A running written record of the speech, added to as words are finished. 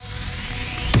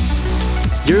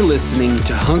You're listening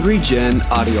to Hungry Gen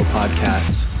Audio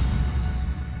Podcast.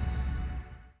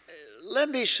 Let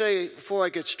me say, before I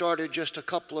get started, just a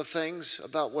couple of things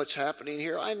about what's happening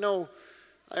here. I know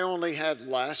I only had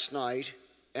last night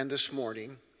and this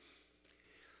morning.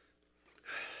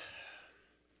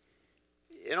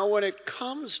 You know, when it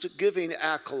comes to giving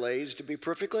accolades, to be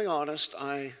perfectly honest,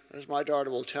 as my daughter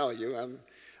will tell you,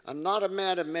 I'm not a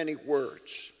man of many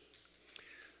words.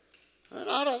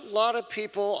 Not a lot of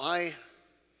people I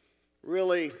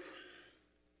really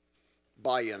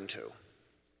buy into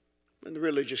in the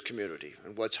religious community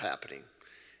and what's happening,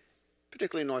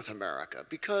 particularly in North America.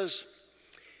 Because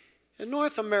in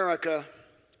North America,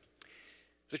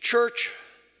 the church,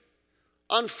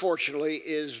 unfortunately,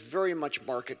 is very much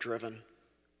market-driven.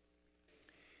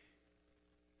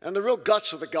 And the real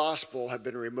guts of the gospel have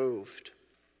been removed.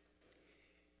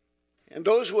 And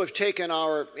those who have taken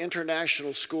our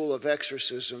International School of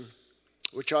Exorcism,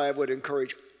 which I would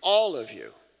encourage all of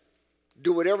you,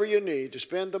 do whatever you need to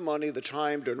spend the money, the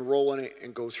time to enroll in it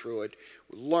and go through it,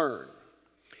 learn,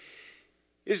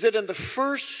 is that in the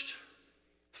first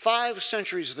 5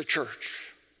 centuries of the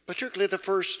church, particularly the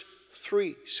first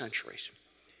 3 centuries,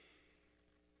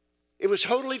 it was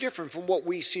totally different from what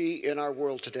we see in our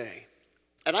world today.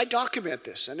 And I document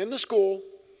this, and in the school,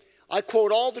 I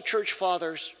quote all the church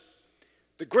fathers,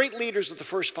 the great leaders of the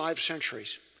first 5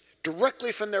 centuries,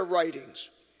 directly from their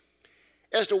writings,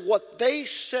 as to what they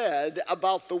said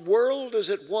about the world as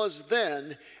it was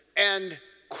then and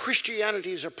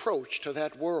Christianity's approach to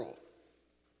that world.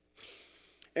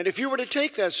 And if you were to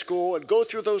take that school and go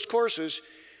through those courses,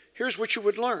 here's what you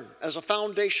would learn as a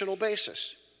foundational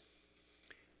basis.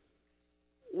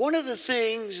 One of the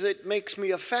things that makes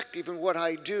me effective in what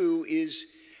I do is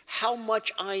how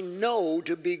much I know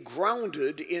to be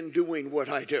grounded in doing what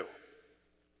I do.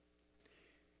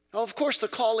 Now, of course, the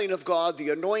calling of God, the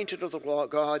anointing of the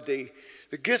God, the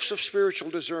gifts of spiritual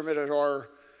discernment are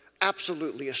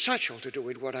absolutely essential to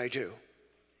doing what I do.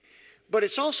 But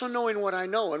it's also knowing what I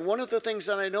know. And one of the things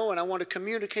that I know and I want to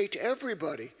communicate to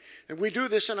everybody, and we do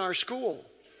this in our school,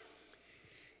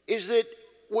 is that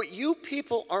what you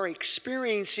people are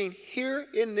experiencing here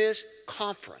in this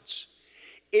conference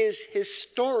is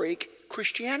historic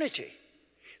Christianity.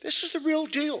 This is the real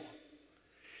deal.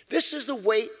 This is the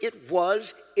way it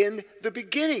was in the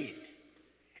beginning.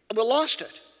 And we lost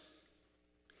it.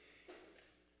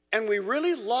 And we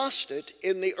really lost it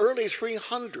in the early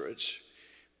 300s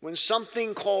when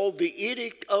something called the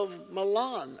Edict of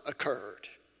Milan occurred.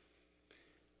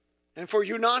 And for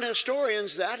you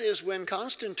non-historians, that is when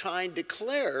Constantine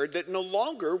declared that no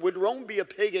longer would Rome be a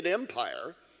pagan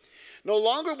empire, no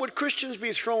longer would Christians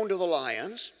be thrown to the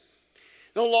lions,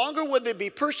 no longer would they be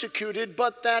persecuted,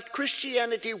 but that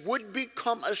Christianity would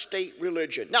become a state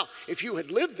religion. Now, if you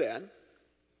had lived then,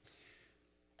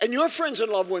 and your friends and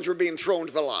loved ones were being thrown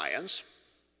to the lions,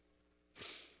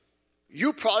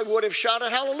 you probably would have shouted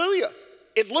hallelujah.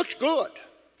 It looked good.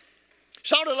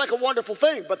 Sounded like a wonderful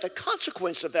thing, but the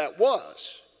consequence of that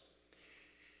was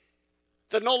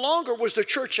that no longer was the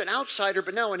church an outsider,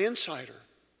 but now an insider.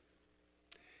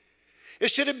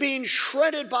 Instead of being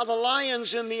shredded by the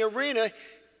lions in the arena,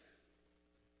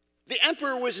 the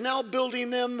emperor was now building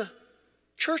them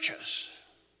churches.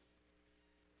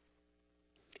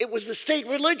 It was the state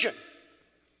religion.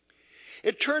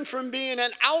 It turned from being an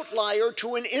outlier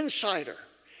to an insider.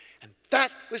 And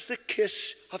that was the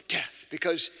kiss of death,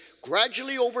 because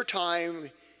gradually over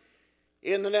time,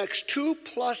 in the next 2+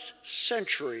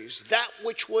 centuries, that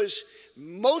which was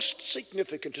most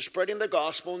significant to spreading the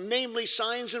gospel, namely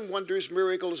signs and wonders,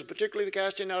 miracles, and particularly the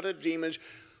casting out of demons,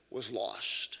 was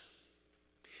lost.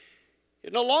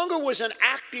 It no longer was an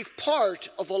active part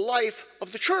of the life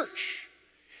of the church.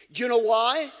 Do you know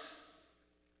why?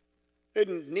 They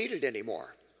didn't need it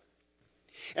anymore.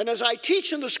 And as I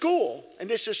teach in the school, and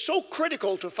this is so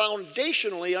critical to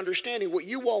foundationally understanding what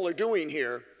you all are doing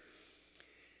here,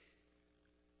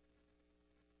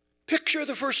 picture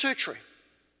the first century,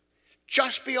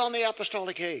 just beyond the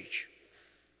apostolic age.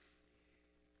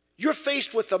 You're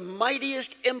faced with the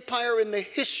mightiest empire in the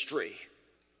history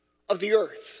of the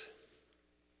earth.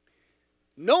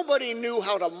 Nobody knew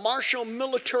how to marshal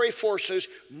military forces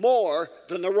more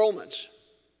than the Romans.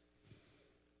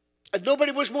 And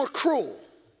nobody was more cruel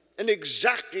and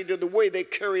exacting in the way they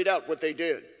carried out what they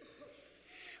did.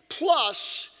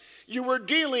 Plus, you were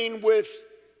dealing with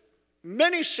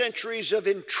many centuries of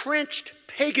entrenched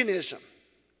paganism.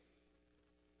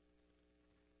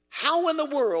 How in the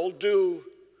world do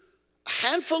a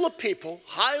handful of people,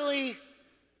 highly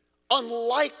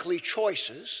unlikely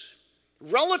choices,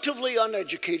 relatively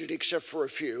uneducated except for a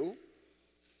few,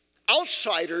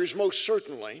 outsiders most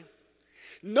certainly,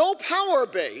 no power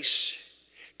base,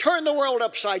 turn the world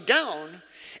upside down,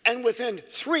 and within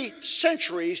 3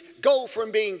 centuries go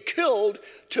from being killed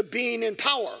to being in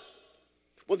power?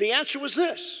 Well, the answer was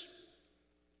this.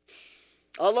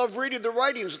 I love reading the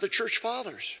writings of the church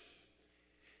fathers.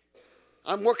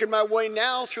 I'm working my way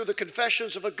now through the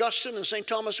Confessions of Augustine and St.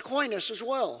 Thomas Aquinas as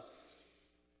well.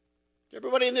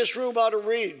 Everybody in this room ought to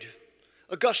read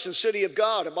Augustine's City of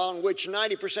God, upon which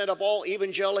 90% of all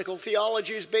evangelical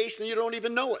theology is based, and you don't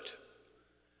even know it.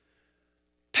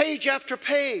 Page after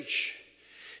page,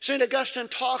 St. Augustine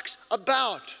talks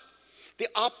about the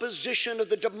opposition of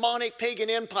the demonic pagan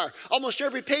empire. Almost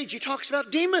every page he talks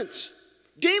about demons.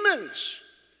 Demons.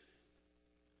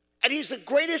 And he's the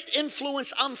greatest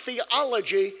influence on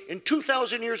theology in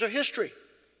 2,000 years of history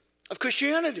of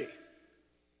Christianity.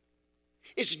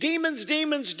 It's demons,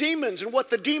 demons, demons, and what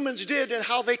the demons did and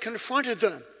how they confronted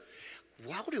them.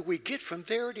 How did we get from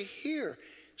there to here?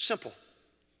 Simple.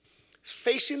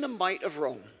 Facing the might of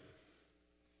Rome.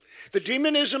 The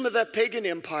demonism of that pagan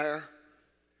empire,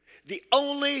 the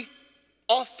only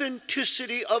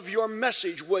authenticity of your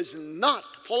message was not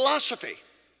philosophy.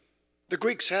 The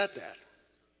Greeks had that.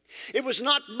 It was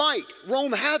not might.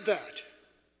 Rome had that.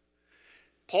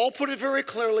 Paul put it very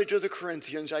clearly to the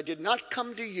Corinthians, I did not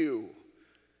come to you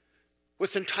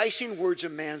with enticing words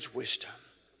of man's wisdom,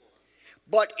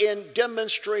 but in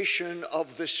demonstration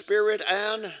of the Spirit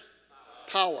and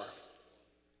power.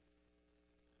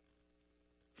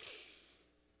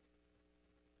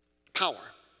 Power.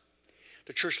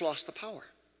 The church lost the power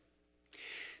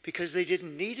because they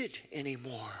didn't need it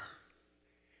anymore.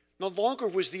 No longer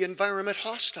was the environment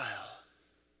hostile.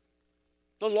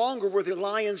 No longer were the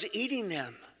lions eating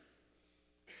them.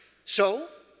 So,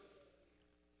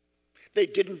 they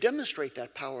didn't demonstrate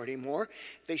that power anymore.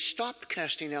 They stopped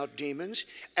casting out demons,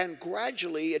 and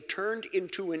gradually it turned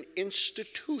into an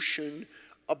institution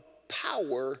of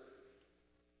power,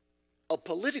 of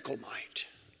political might.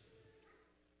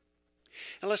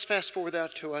 And let's fast forward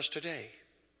that to us today.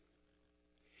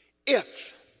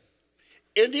 If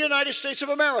in the United States of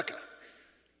America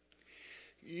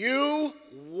you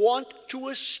want to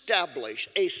establish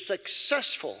a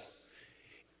successful,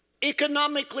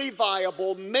 economically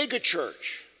viable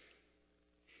megachurch,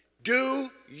 do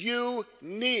you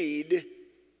need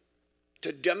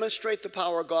to demonstrate the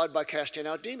power of God by casting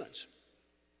out demons?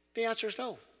 The answer is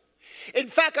no. In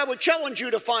fact, I would challenge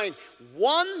you to find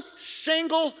one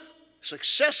single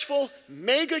successful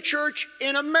megachurch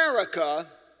in America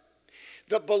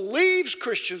that believes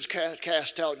Christians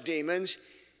cast out demons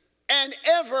and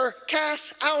ever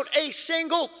casts out a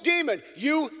single demon.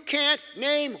 You can't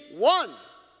name one.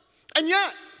 And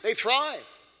yet, they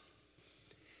thrive.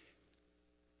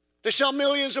 They sell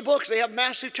millions of books. They have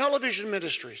massive television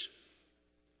ministries.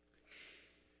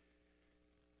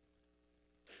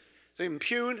 They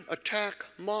impugn, attack,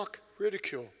 mock,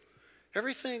 ridicule.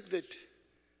 Everything that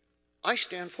I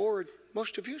stand for and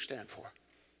most of you stand for.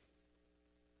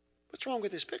 What's wrong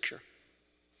with this picture?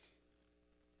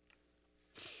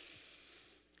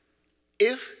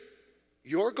 If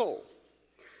your goal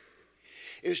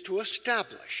is to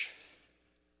establish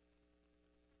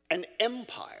an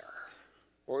empire,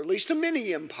 or at least a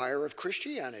mini empire of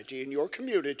Christianity in your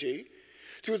community,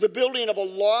 through the building of a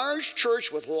large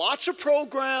church with lots of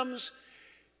programs,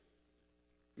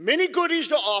 many goodies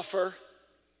to offer,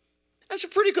 and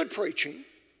some pretty good preaching,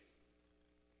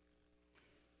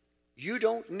 you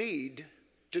don't need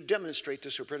to demonstrate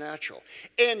the supernatural.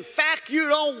 In fact, you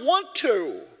don't want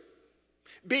to,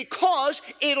 because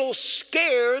it'll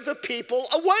scare the people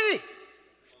away.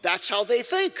 That's how they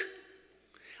think.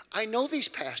 I know these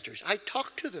pastors. I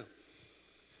talk to them.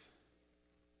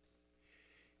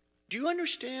 Do you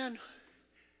understand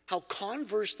how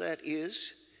converse that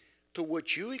is to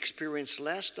what you experienced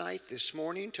last night, this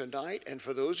morning, tonight, and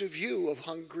for those of you of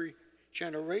Hungry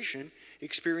Generation,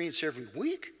 experience every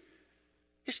week?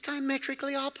 It's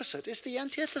diametrically opposite. It's the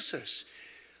antithesis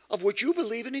of what you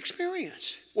believe and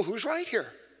experience. Well, who's right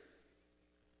here?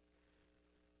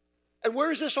 And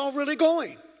where is this all really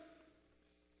going?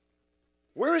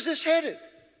 Where is this headed?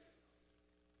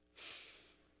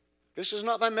 This is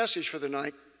not my message for the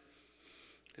night.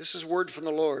 This is word from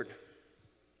the Lord.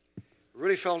 I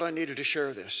really felt I needed to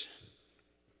share this.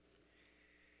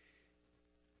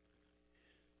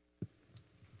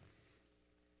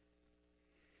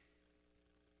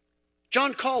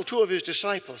 John called 2 of his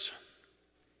disciples.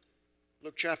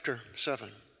 Luke chapter 7.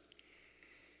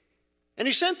 And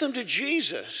he sent them to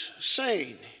Jesus,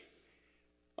 saying,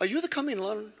 are you the coming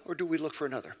one, or do we look for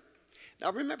another?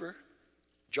 Now remember,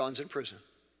 John's in prison.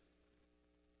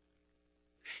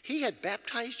 He had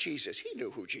baptized Jesus. He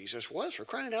knew who Jesus was, for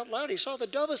crying out loud. He saw the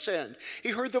dove ascend. He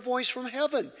heard the voice from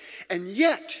heaven. And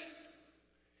yet,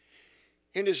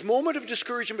 in his moment of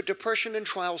discouragement, depression, and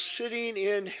trial, sitting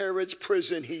in Herod's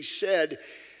prison, he said,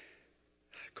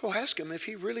 go ask him if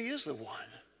he really is the one.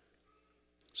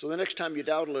 So the next time you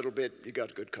doubt a little bit, you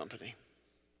got good company.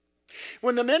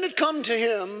 When the men had come to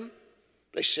him,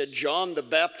 they said, John the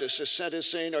Baptist has sent us,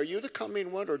 saying, are you the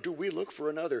coming one, or do we look for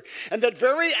another? And that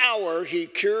very hour he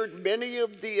cured many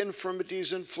of the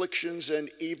infirmities, afflictions, and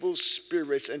evil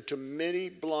spirits, and to many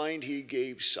blind he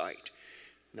gave sight.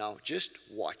 Now, just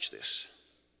watch this.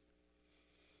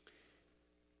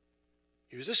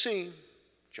 Here's the scene.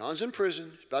 John's in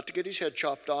prison. He's about to get his head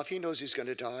chopped off. He knows he's going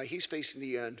to die. He's facing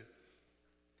the end.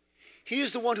 He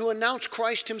is the one who announced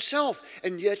Christ himself,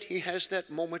 and yet he has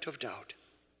that moment of doubt.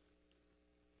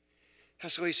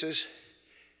 And so he says,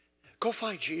 go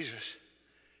find Jesus.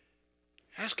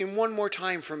 Ask him one more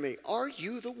time for me. Are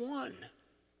you the one?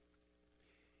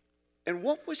 And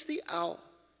what was the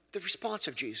response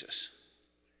of Jesus?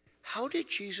 How did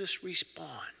Jesus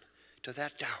respond to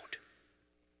that doubt?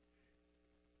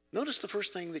 Notice the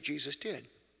first thing that Jesus did.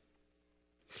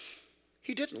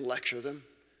 He didn't lecture them.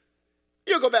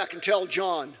 You go back and tell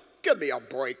John, give me a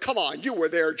break. Come on, you were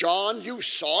there, John. You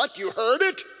saw it. You heard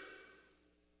it.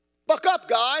 Buck up,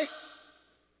 guy.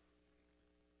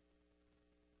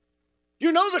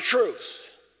 You know the truth.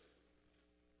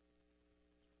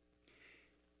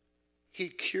 He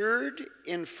cured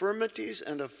infirmities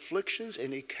and afflictions,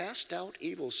 and he cast out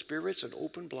evil spirits and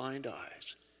opened blind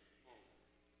eyes.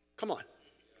 Come on.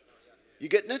 You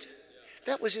getting it?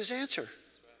 That was his answer.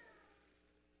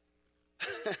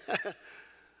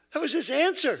 That was his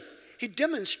answer. He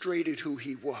demonstrated who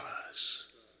he was.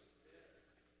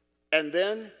 And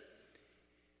then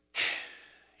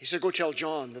he said, go tell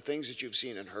John the things that you've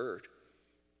seen and heard.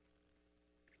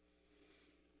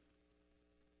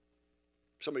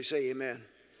 Somebody say amen.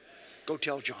 Go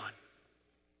tell John.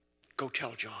 Go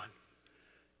tell John.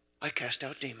 I cast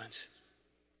out demons.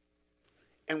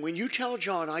 And when you tell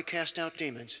John I cast out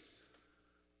demons,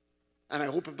 and I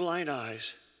open blind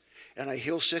eyes, and I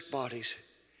heal sick bodies,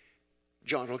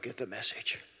 John will get the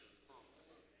message.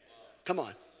 Come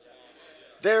on.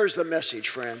 There's the message,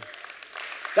 friend.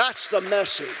 That's the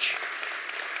message.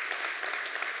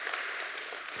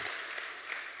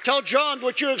 Tell John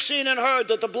what you have seen and heard,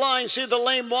 that the blind see, the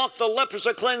lame walk, the lepers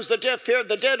are cleansed, the deaf hear,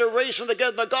 the dead are raised from the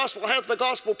dead, the gospel hath the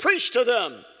gospel preached to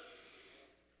them.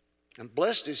 And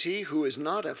blessed is he who is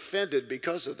not offended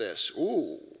because of this.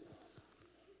 Ooh.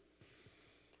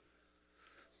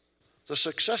 The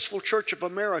successful Church of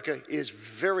America is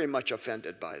very much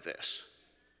offended by this.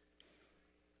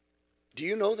 Do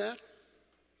you know that?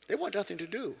 They want nothing to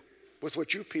do with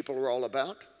what you people are all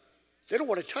about. They don't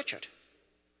want to touch it.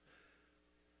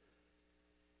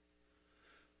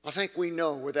 I think we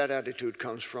know where that attitude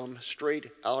comes from, straight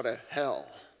out of hell.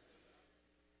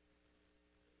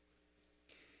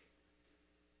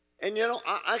 And you know,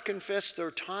 I confess there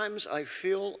are times I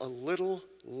feel a little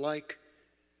like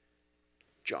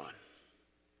John.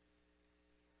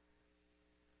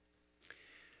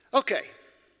 Okay,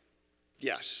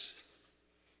 yes,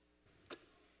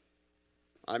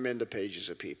 I'm in the pages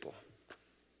of people.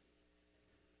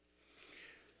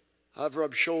 I've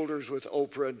rubbed shoulders with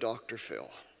Oprah and Dr. Phil.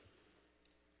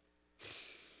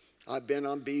 I've been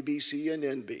on BBC and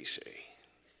NBC.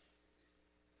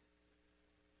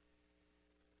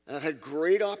 And I've had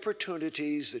great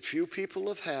opportunities that few people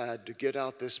have had to get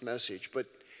out this message. But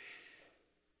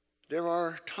there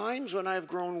are times when I've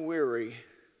grown weary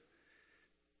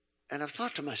and I've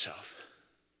thought to myself,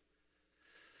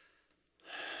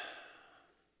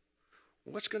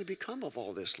 what's going to become of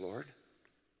all this, Lord?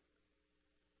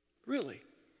 Really?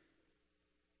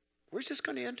 Where's this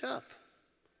going to end up?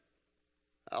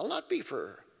 I'll not be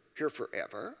here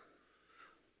forever.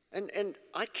 And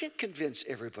I can't convince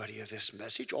everybody of this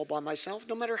message all by myself,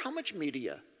 no matter how much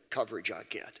media coverage I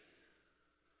get.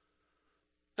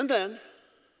 And then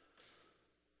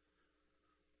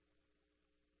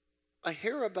I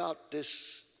hear about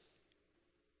this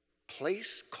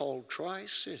place called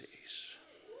Tri-Cities.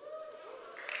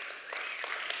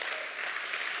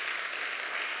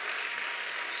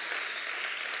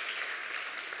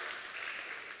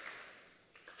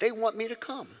 They want me to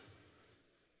come.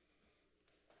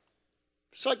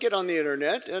 So I get on the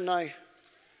internet and I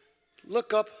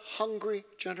look up Hungry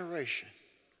Generation.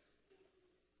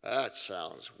 That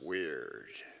sounds weird.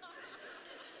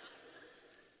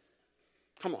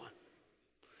 Come on.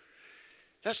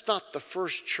 That's not the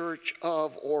First Church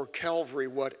of or Calvary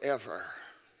whatever.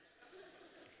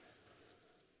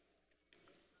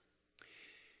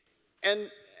 And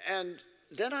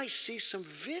then I see some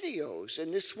videos,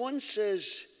 and this one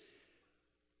says,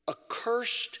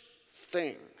 Accursed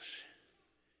Things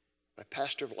by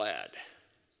Pastor Vlad.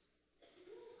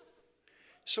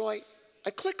 So I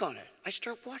click on it. I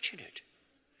start watching it.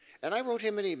 And I wrote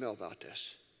him an email about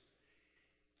this.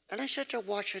 And I sat there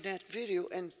watching that video,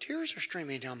 and tears are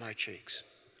streaming down my cheeks.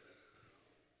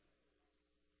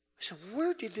 I said,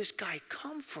 where did this guy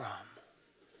come from?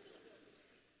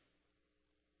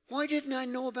 Why didn't I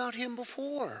know about him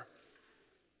before?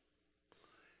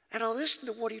 And I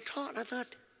listened to what he taught, and I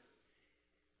thought,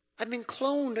 I've been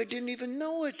cloned. I didn't even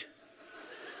know it.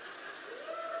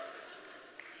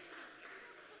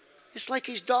 It's like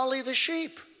he's Dolly the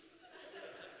sheep.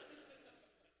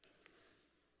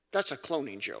 That's a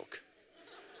cloning joke.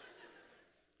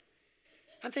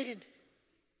 I'm thinking,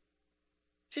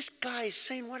 this guy's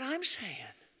saying what I'm saying.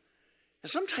 And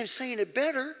sometimes saying it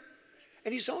better.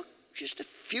 And he's just a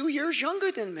few years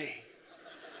younger than me.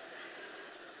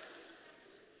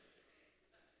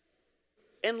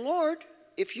 And Lord,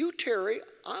 if you tarry,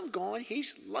 I'm gone.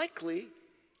 He's likely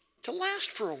to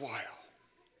last for a while.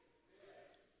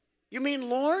 You mean,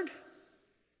 Lord,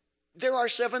 there are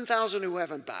 7,000 who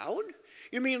haven't bowed?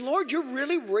 You mean, Lord, you're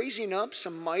really raising up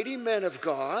some mighty men of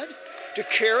God to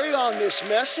carry on this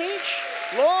message?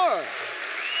 Lord.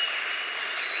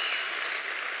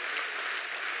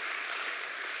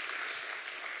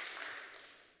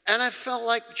 And I felt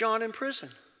like John in prison.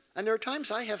 And there are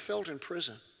times I have felt in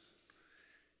prison.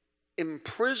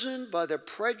 Imprisoned by the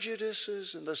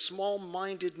prejudices and the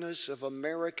small-mindedness of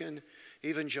American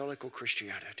evangelical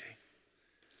Christianity.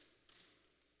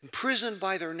 Imprisoned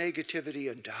by their negativity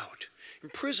and doubt.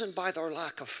 Imprisoned by their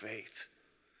lack of faith.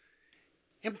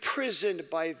 Imprisoned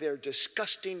by their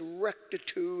disgusting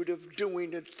rectitude of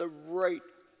doing it the right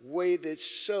way that's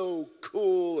so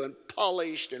cool and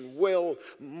polished and well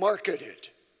marketed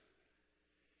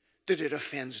that it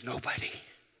offends nobody.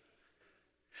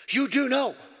 You do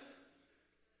know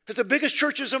that the biggest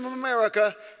churches of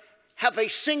America have a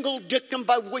single dictum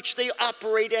by which they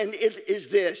operate, and it is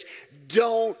this: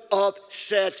 don't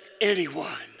upset anyone.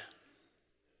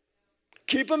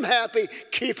 Keep them happy,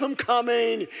 keep them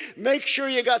coming. Make sure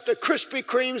you got the Krispy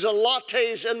Kremes and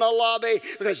lattes in the lobby,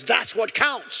 because that's what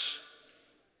counts.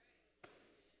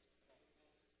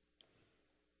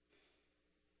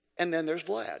 And then there's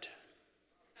Vlad.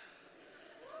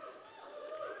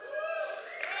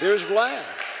 There's Vlad.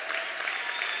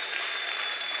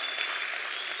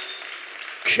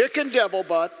 Kicking devil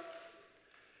butt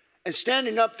and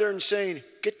standing up there and saying,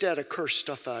 get that accursed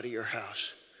stuff out of your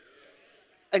house.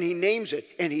 And he names it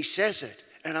and he says it.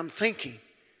 And I'm thinking,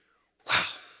 wow,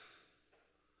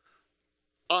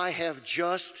 I have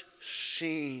just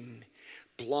seen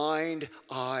blind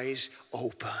eyes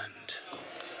opened.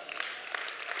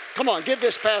 Come on, give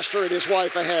this pastor and his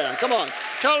wife a hand. Come on,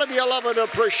 tell him you love him and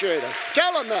appreciate him.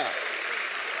 Tell him that.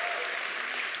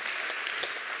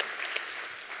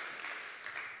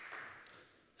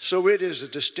 So it is a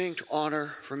distinct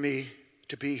honor for me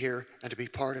to be here and to be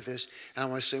part of this. And I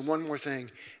want to say one more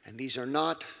thing, and these are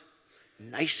not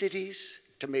niceties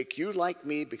to make you like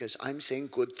me, because I'm saying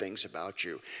good things about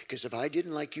you. Because if I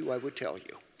didn't like you, I would tell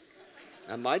you.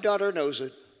 And my daughter knows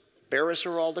it. Embarrass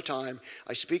her all the time.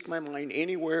 I speak my mind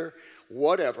anywhere,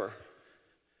 whatever.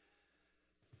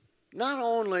 Not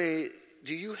only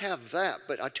do you have that,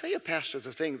 but I tell you, Pastor,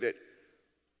 the thing that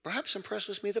perhaps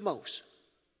impresses me the most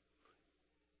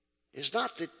is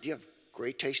not that you have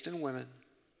great taste in women.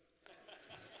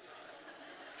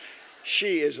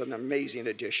 She is an amazing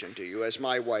addition to you, as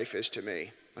my wife is to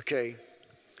me, okay?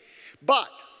 But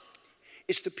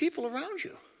it's the people around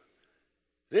you.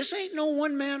 This ain't no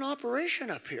one-man operation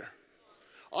up here.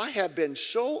 I have been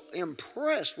so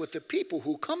impressed with the people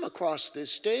who come across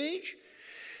this stage,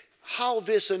 how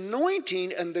this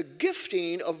anointing and the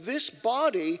gifting of this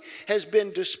body has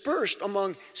been dispersed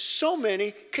among so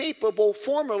many capable,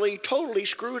 formerly totally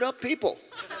screwed up people.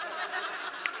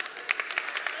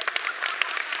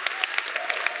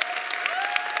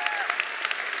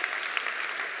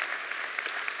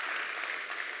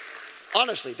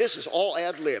 Honestly, this is all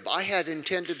ad lib. I had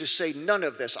intended to say none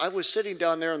of this. I was sitting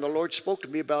down there and the Lord spoke to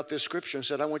me about this scripture and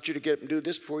said, I want you to get up and do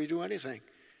this before you do anything.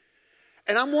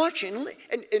 And I'm watching,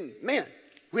 and man,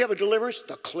 we have a deliverance,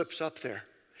 the clip's up there.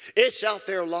 It's out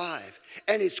there live,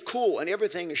 and it's cool, and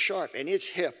everything is sharp, and it's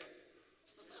hip.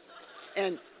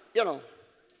 And, you know,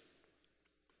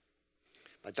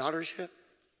 my daughter's hip,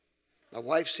 my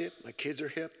wife's hip, my kids are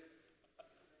hip.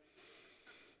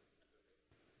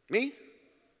 Me?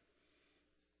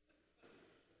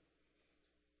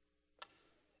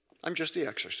 I'm just the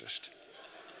exorcist.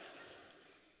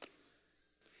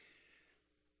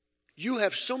 You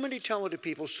have so many talented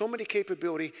people, so many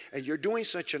capability, and you're doing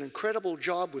such an incredible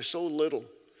job with so little.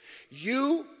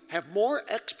 You have more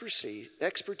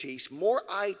expertise, more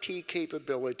IT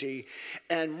capability,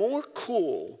 and more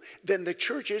cool than the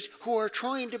churches who are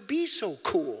trying to be so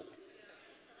cool.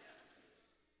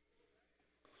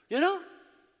 You know?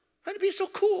 Trying to be so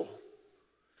cool.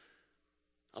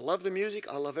 I love the music.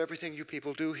 I love everything you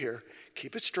people do here.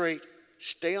 Keep it straight.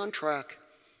 Stay on track.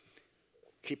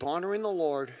 Keep honoring the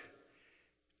Lord.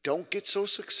 Don't get so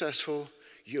successful.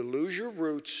 You lose your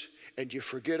roots and you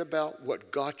forget about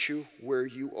what got you where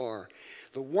you are.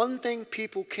 The one thing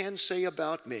people can say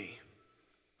about me,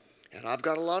 and I've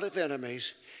got a lot of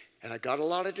enemies, and I got a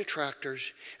lot of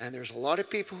detractors, and there's a lot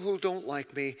of people who don't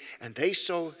like me, and they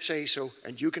say so,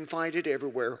 and you can find it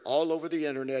everywhere, all over the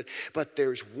internet. But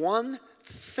there's one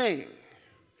thing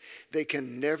they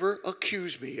can never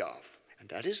accuse me of, and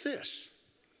that is this: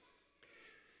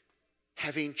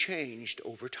 having changed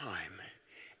over time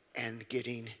and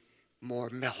getting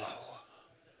more mellow.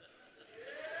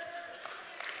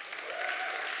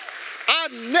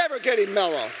 I'm never getting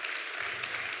mellow.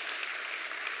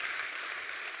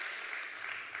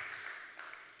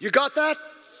 You got that?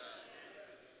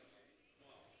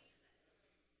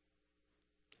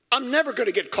 I'm never going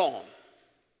to get calm.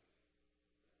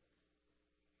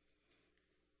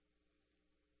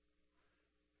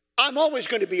 I'm always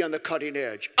going to be on the cutting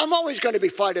edge. I'm always going to be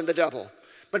fighting the devil.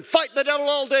 Been fighting the devil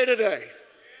all day today.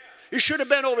 You should have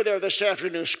been over there this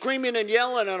afternoon screaming and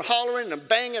yelling and hollering and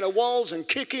banging the walls and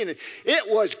kicking. It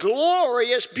was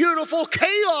glorious, beautiful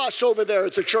chaos over there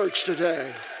at the church today.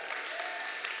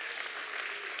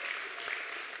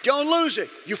 Don't lose it.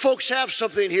 You folks have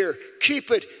something here.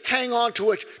 Keep it, hang on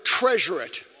to it, treasure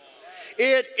it.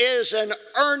 It is an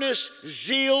earnest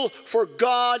zeal for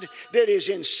God that is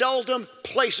in seldom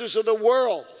places of the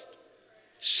world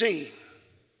seen.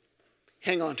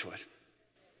 Hang on to it.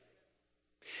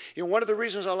 You know, one of the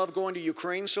reasons I love going to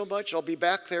Ukraine so much, I'll be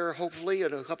back there hopefully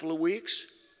in a couple of weeks.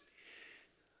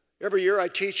 Every year I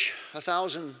teach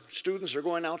 1,000 students are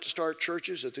going out to start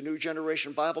churches at the New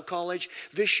Generation Bible College.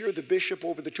 This year the bishop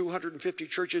over the 250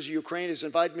 churches of Ukraine has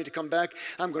invited me to come back.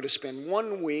 I'm going to spend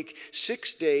 1 week,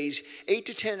 6 days, 8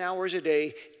 to 10 hours a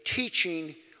day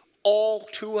teaching all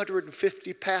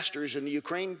 250 pastors in the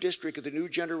Ukraine district of the New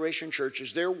Generation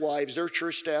churches, their wives, their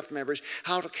church staff members,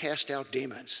 how to cast out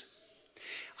demons.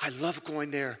 I love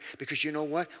going there because you know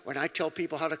what? When I tell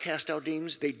people how to cast out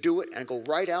demons, they do it and go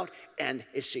right out, and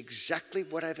it's exactly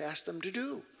what I've asked them to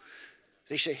do.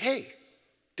 They say, hey,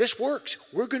 this works.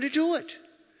 We're going to do it.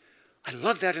 I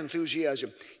love that enthusiasm.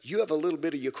 You have a little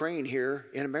bit of Ukraine here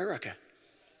in America.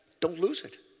 Don't lose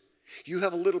it. You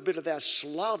have a little bit of that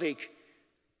Slavic,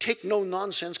 take no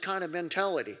nonsense kind of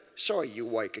mentality. Sorry, you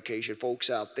white Caucasian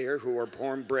folks out there who are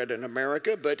born and bred in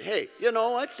America, but hey, you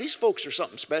know what? These folks are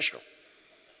something special.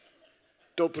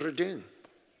 Dobry dzień.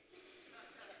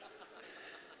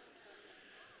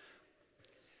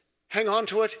 Hang on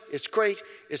to it. It's great.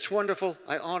 It's wonderful.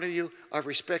 I honor you. I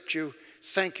respect you.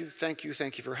 Thank you, thank you,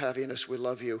 thank you for having us. We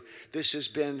love you. This has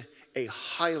been a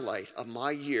highlight of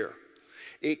my year.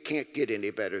 It can't get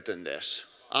any better than this.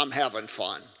 I'm having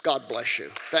fun. God bless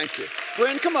you. Thank you.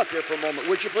 Bryn, come up here for a moment,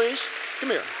 would you please?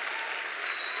 Come here.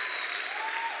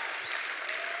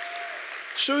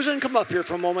 Susan, come up here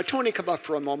for a moment. Tony, come up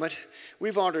for a moment.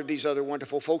 We've honored these other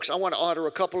wonderful folks. I want to honor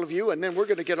a couple of you, and then we're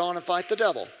going to get on and fight the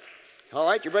devil. All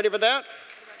right, you ready for that?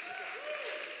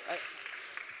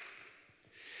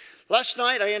 Last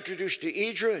night I introduced you to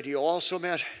Idra, and you also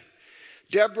met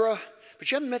Deborah, but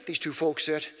you haven't met these two folks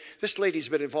yet. This lady's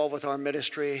been involved with our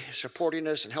ministry, supporting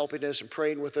us and helping us and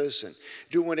praying with us and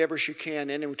doing whatever she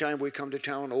can anytime we come to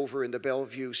town over in the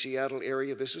Bellevue, Seattle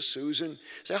area. This is Susan.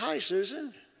 Say hi,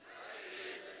 Susan.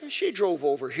 She drove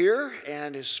over here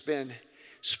and has been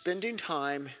spending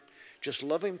time just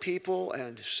loving people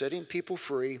and setting people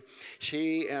free.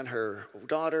 She and her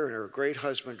daughter and her great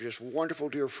husband are just wonderful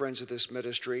dear friends of this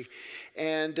ministry.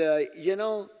 And, you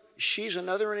know, she's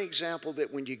another example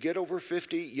that when you get over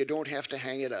 50, you don't have to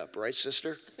hang it up. Right,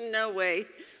 sister? No way.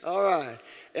 All right.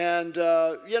 And,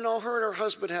 you know, her and her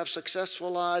husband have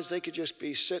successful lives. They could just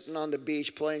be sitting on the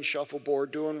beach playing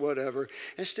shuffleboard, doing whatever.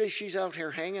 Instead, she's out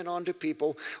here hanging on to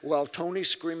people while Tony's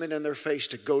screaming in their face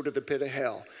to go to the pit of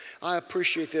hell. I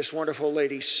appreciate this wonderful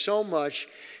lady so much.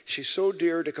 She's so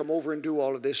dear to come over and do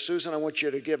all of this. Susan, I want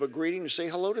you to give a greeting and say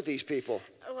hello to these people.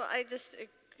 Well, I just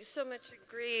so much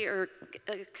agree or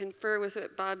confer with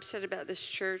what Bob said about this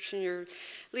church and your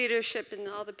leadership and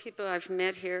all the people I've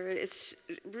met here. It's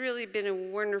really been a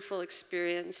wonderful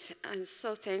experience. I'm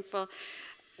so thankful.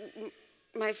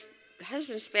 My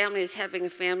husband's family is having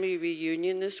a family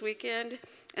reunion this weekend,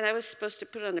 and I was supposed to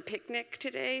put on a picnic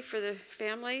today for the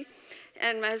family.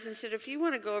 And my husband said, if you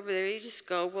want to go over there, you just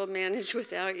go. We'll manage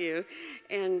without you.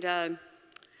 And I'm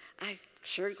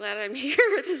sure glad I'm here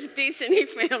at this BC&E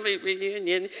family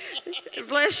reunion.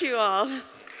 Bless you all.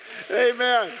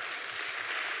 Amen.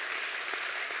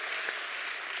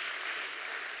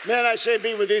 Man, I say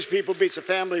being with these people beats a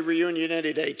family reunion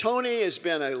any day. Tony has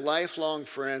been a lifelong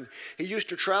friend. He used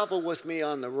to travel with me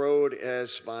on the road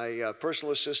as my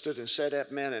personal assistant and set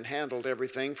up men and handled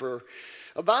everything for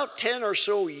about 10 or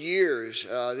so years.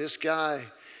 This guy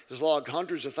has logged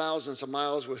hundreds of thousands of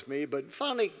miles with me, but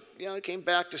finally, he came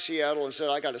back to Seattle and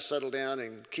said, I got to settle down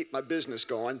and keep my business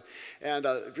going. And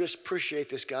just appreciate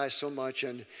this guy so much.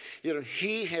 And,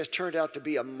 he has turned out to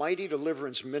be a mighty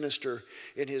deliverance minister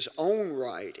in his own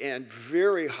right and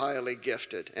very highly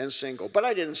gifted and single. But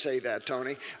I didn't say that,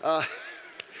 Tony.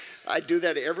 I do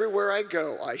that everywhere I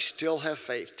go. I still have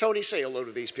faith. Tony, say hello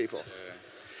to these people.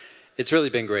 It's really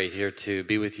been great here to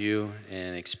be with you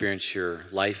and experience your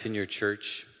life in your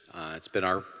church. It's been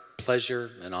our pleasure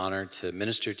and honor to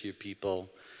minister to your people.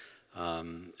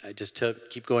 I just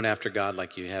keep going after God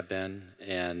like you have been,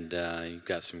 and you've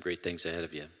got some great things ahead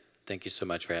of you. Thank you so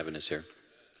much for having us here.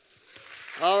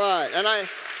 All right, and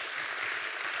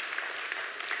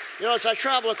as I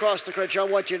travel across the country, I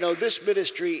want you to know this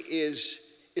ministry is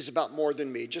about more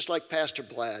than me, just like Pastor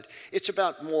Blad. It's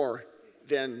about more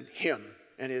than him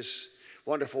and his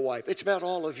wonderful wife. It's about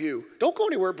all of you. Don't go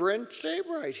anywhere, Bryn. Stay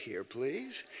right here,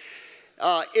 please.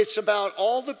 It's about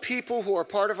all the people who are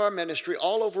part of our ministry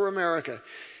all over America.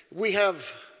 We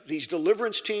have these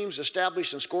deliverance teams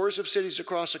established in scores of cities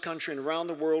across the country and around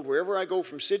the world. Wherever I go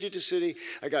from city to city,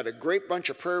 I got a great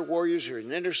bunch of prayer warriors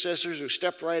and intercessors who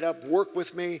step right up, work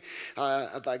with me.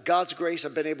 By God's grace,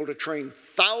 I've been able to train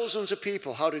thousands of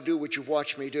people how to do what you've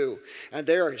watched me do. And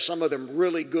there are some of them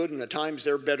really good, and at times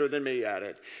they're better than me at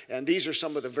it. And these are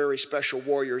some of the very special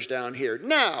warriors down here.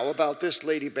 Now, about this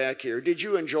lady back here. Did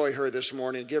you enjoy her this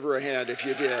morning? Give her a hand if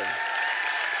you did.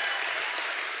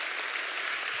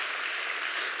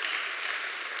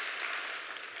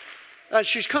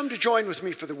 She's come to join with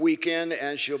me for the weekend,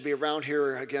 and she'll be around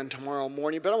here again tomorrow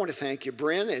morning. But I want to thank you,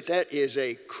 Bryn. That is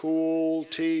a cool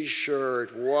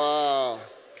T-shirt. Wow.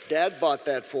 Dad bought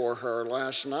that for her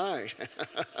last night.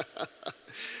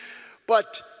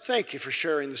 But thank you for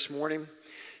sharing this morning.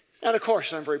 And, of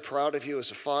course, I'm very proud of you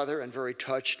as a father and very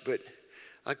touched. But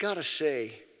I got to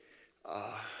say,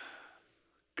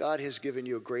 God has given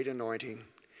you a great anointing,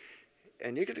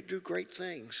 and you're going to do great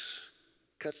things.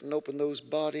 Cutting open those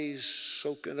bodies,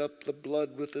 soaking up the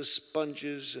blood with the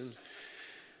sponges, and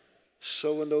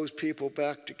sewing those people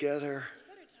back together.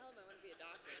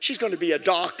 She's going to be a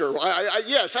doctor.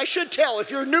 Yes, I should tell.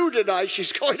 If you're new tonight,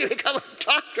 she's going to become a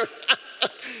doctor.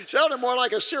 Sounded more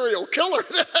like a serial killer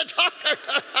than a doctor.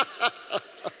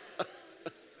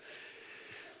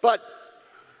 But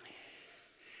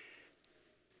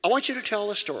I want you to tell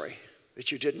a story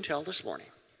that you didn't tell this morning.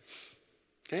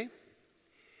 Okay?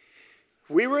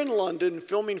 We were in London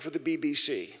filming for the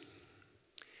BBC.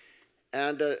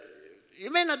 And you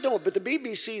may not know it, but the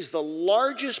BBC is the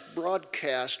largest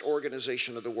broadcast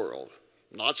organization of the world.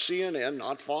 Not CNN,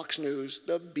 not Fox News,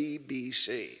 the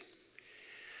BBC.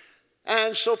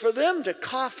 And so for them to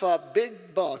cough up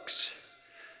big bucks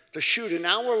to shoot an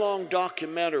hour-long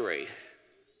documentary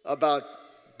about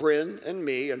Bryn and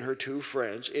me and her two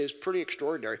friends is pretty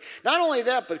extraordinary. Not only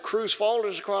that, but crews followed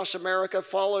us across America,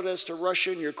 followed us to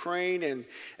Russia and Ukraine and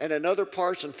in other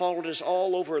parts, and followed us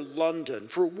all over London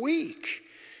for a week,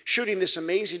 shooting this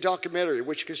amazing documentary,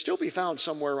 which can still be found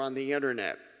somewhere on the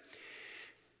internet.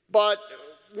 But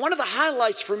one of the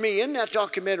highlights for me in that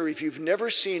documentary, if you've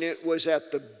never seen it, was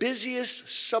at the busiest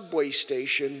subway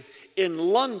station in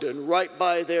London, right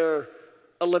by their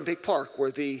Olympic Park, where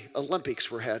the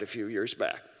Olympics were had a few years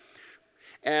back.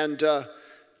 And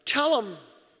tell them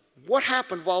what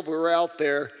happened while we were out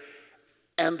there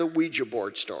and the Ouija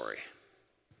board story.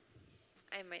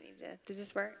 I might need to. Does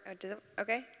this work?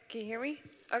 Okay. Can you hear me?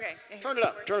 Okay. Turn it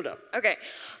up. Turn it up. Okay.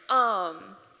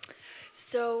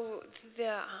 So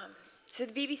the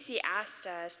BBC asked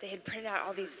us. They had printed out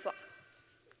all these.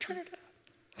 Turn it up.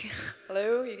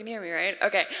 Hello, you can hear me, right?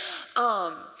 Okay.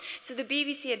 So the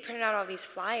BBC had printed out all these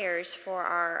flyers for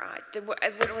our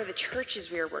one of the churches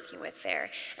we were working with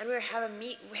there, and we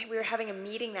were having a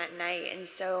meeting that night, and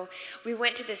so we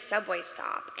went to this subway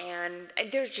stop, and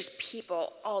there's just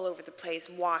people all over the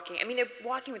place walking. I mean, they're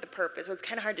walking with a purpose, so it's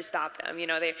kind of hard to stop them.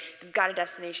 They've got a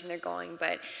destination they're going,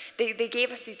 but they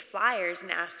gave us these flyers and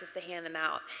asked us to hand them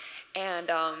out. And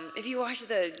if you watch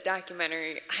the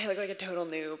documentary, I look like a total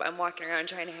noob. I'm walking around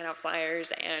trying to hand out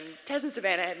flyers, and Tess and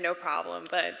Savannah had no problem,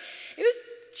 but it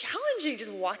challenging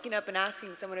just walking up and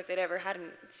asking someone if they'd ever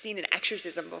hadn't seen an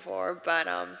exorcism before, but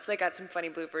so I got some funny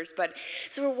bloopers. But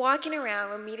so we're walking around,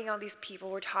 we're meeting all these people,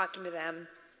 we're talking to them,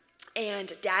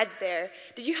 and Dad's there.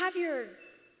 Did you have your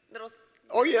little?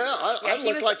 Oh yeah, I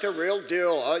looked was like the real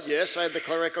deal. Yes, I had the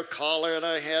clerical collar and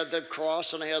I had the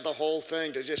cross and I had the whole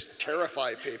thing to just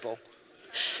terrify people.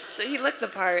 So he looked the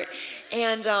part,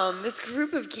 and this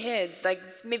group of kids, like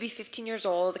maybe 15 years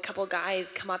old, a couple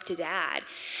guys come up to Dad,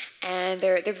 and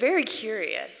they're very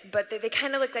curious, but they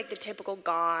kind of look like the typical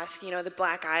goth, you know, the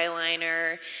black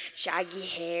eyeliner, shaggy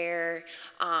hair,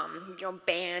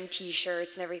 band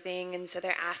T-shirts and everything, and so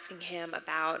they're asking him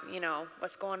about, you know,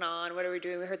 what's going on, what are we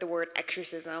doing? We heard the word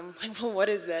exorcism, like, well, what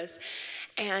is this?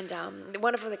 And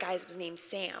one of the guys was named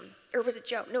Sam, or was it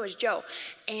Joe? No, it was Joe,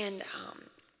 and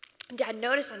Dad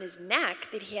noticed on his neck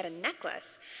that he had a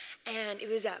necklace, and it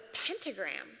was a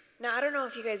pentagram. Now, I don't know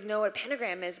if you guys know what a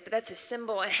pentagram is, but that's a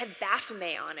symbol. It had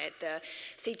Baphomet on it, the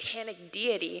satanic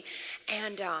deity,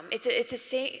 and it's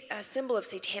a symbol of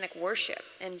satanic worship,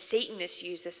 and Satanists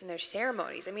use this in their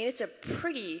ceremonies. I mean, it's a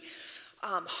pretty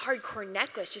hardcore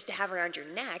necklace just to have around your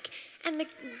neck. And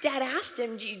Dad asked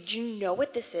him, do you know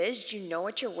what this is? Do you know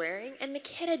what you're wearing? And the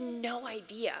kid had no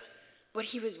idea what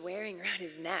he was wearing around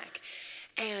his neck.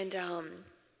 And,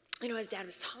 as Dad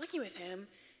was talking with him,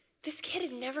 this kid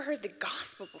had never heard the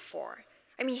gospel before.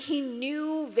 I mean, he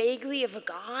knew vaguely of a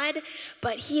God,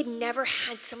 but he had never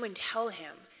had someone tell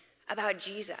him about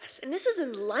Jesus. And this was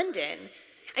in London.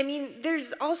 I mean,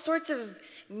 there's all sorts of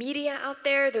media out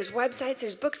there, there's websites,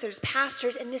 there's books, there's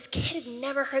pastors, and this kid had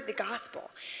never heard the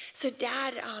gospel. So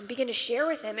Dad began to share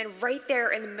with him, and right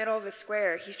there in the middle of the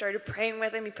square, he started praying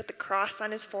with him. He put the cross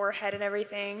on his forehead and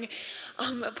everything.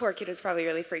 The poor kid was probably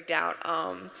really freaked out.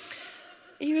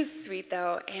 He was sweet,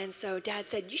 though, and so Dad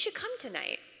said, you should come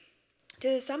tonight to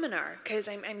the seminar, because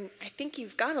I think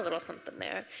you've got a little something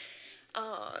there.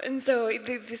 And so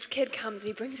this kid comes and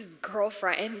he brings his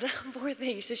girlfriend, poor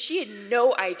thing. So she had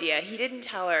no idea. He didn't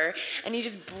tell her, and he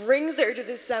just brings her to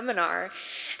this seminar.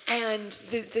 And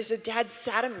there's a Dad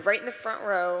sat him right in the front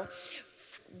row,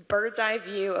 bird's eye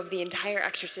view of the entire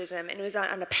exorcism, and it was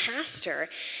on a pastor,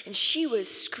 and she was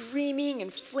screaming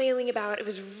and flailing about. It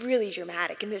was really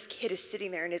dramatic, and this kid is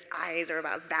sitting there, and his eyes are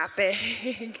about that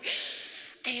big.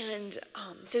 And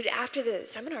so after the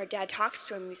seminar, Dad talks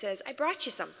to him, and he says, I brought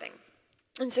you something.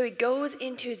 And so he goes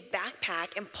into his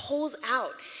backpack and pulls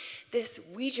out this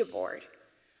Ouija board.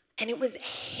 And it was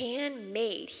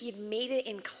handmade. He had made it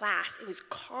in class. It was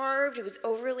carved. It was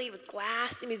overlaid with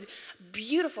glass. It was a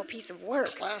beautiful piece of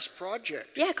work. Class project.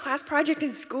 Yeah, class project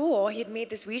in school. He had made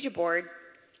this Ouija board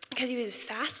because he was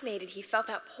fascinated. He felt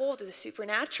that pull to the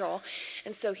supernatural.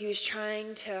 And so he was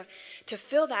trying to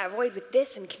fill that void with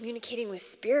this and communicating with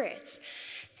spirits.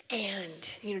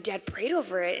 And, Dad prayed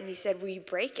over it, and he said, will you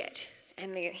break it?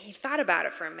 And he thought about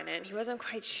it for a minute. He wasn't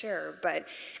quite sure, but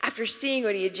after seeing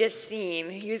what he had just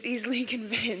seen, he was easily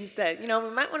convinced that, we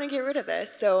might want to get rid of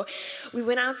this. So we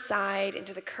went outside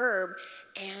into the curb,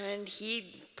 and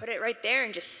he put it right there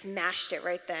and just smashed it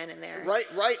right then and there.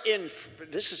 Right in,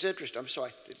 this is interesting, I'm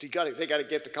sorry, they got to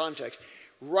get the context.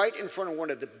 Right in front of one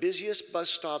of the busiest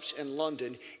bus stops in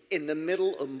London, in the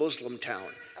middle of Muslim town.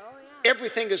 Oh, yeah.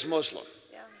 Everything is Muslim.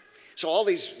 So all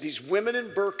these women in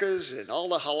burqas and all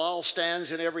the halal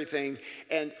stands and everything,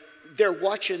 and they're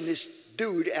watching this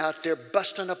dude out there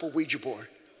busting up a Ouija board.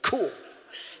 Cool.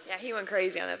 Yeah, he went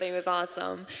crazy on that thing. It was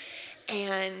awesome.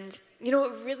 And,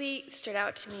 what really stood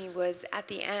out to me was at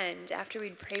the end, after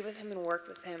we'd prayed with him and worked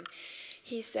with him,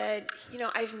 he said,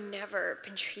 I've never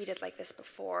been treated like this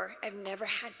before. I've never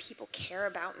had people care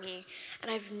about me,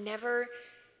 and I've never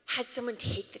had someone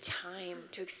take the time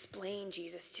to explain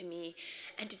Jesus to me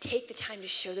and to take the time to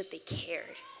show that they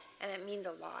cared. And that means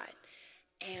a lot.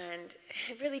 And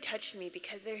it really touched me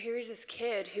because here's this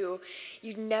kid who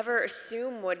you'd never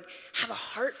assume would have a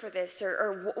heart for this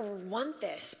or want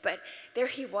this, but there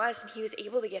he was, and he was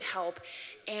able to get help.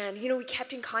 And, we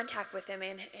kept in contact with him,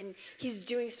 and he's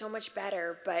doing so much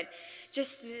better. But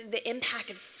just the impact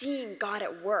of seeing God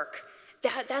at work,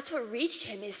 that's what reached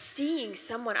him, is seeing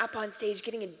someone up on stage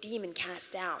getting a demon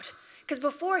cast out. Because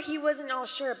before, he wasn't all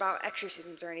sure about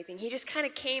exorcisms or anything. He just kind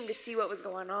of came to see what was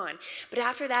going on. But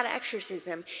after that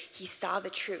exorcism, he saw the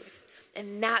truth.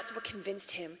 And that's what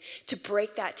convinced him to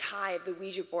break that tie of the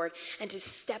Ouija board and to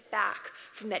step back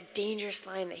from that dangerous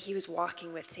line that he was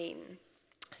walking with Satan.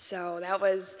 So that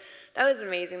was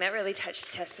amazing. That really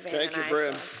touched Tessa Van and I. Thank you,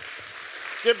 Bryn.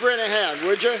 Give Bryn a hand,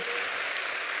 would you?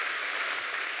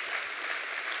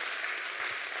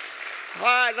 All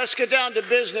right, let's get down to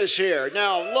business here.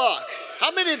 Now, look,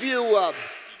 how many of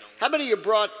you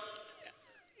brought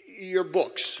your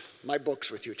books? my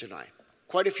books with you tonight.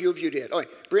 Quite a few of you did. All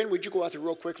right, Bryn, would you go out there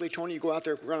real quickly? Tony, you go out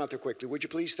there, run out there quickly. Would you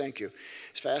please? Thank you.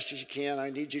 As fast as you can. I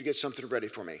need you to get something ready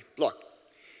for me. Look,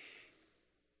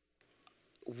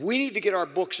 we need to get our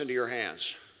books into your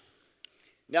hands.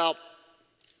 Now,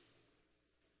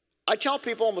 I tell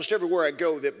people almost everywhere I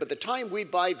go that by the time we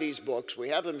buy these books, we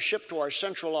have them shipped to our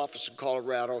central office in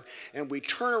Colorado, and we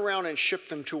turn around and ship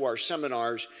them to our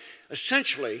seminars.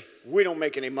 Essentially, we don't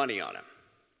make any money on them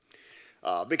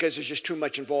because there's just too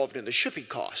much involved in the shipping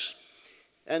costs.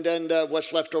 And then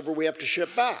what's left over we have to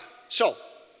ship back. So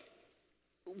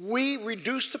we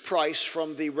reduced the price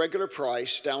from the regular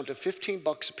price down to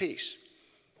 $15 a piece.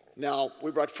 Now,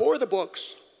 we brought 4 of the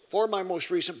books, 4 of my most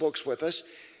recent books with us,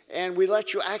 and we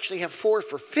let you actually have 4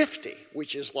 for $50,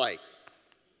 which is like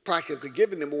practically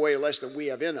giving them away less than we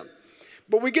have in them.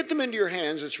 But we get them into your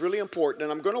hands. It's really important,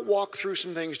 and I'm going to walk through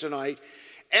some things tonight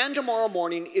and tomorrow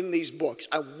morning in these books.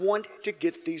 I want to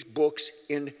get these books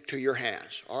into your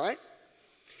hands, all right?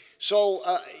 So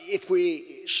if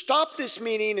we stop this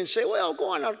meeting and say, well,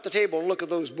 go on out at the table and look at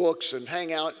those books and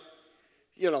hang out,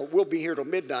 you know, we'll be here till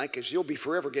midnight because you'll be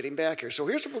forever getting back here. So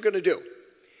here's what we're going to do.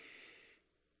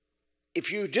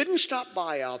 If you didn't stop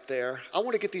by out there, I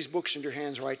want to get these books in your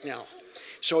hands right now.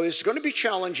 So this is going to be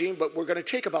challenging, but we're going to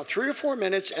take about 3 or 4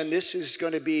 minutes, and this is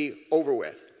going to be over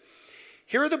with.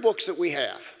 Here are the books that we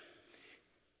have.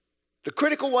 The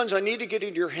critical ones I need to get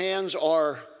into your hands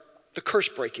are the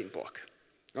curse-breaking book.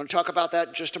 I'm going to talk about that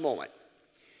in just a moment.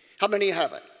 How many of you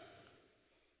have it?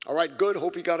 All right, good.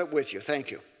 Hope you got it with you. Thank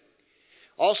you.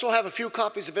 Also have a few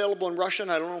copies available in Russian.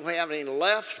 I don't know if I have any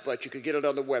left, but you could get it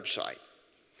on the website.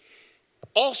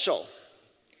 Also,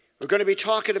 we're going to be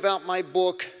talking about my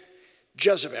book,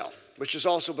 Jezebel, which is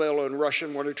also available in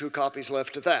Russian, 1 or 2 copies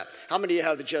left of that. How many of you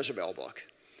have the Jezebel book?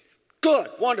 Good,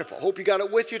 wonderful. Hope you got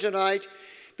it with you tonight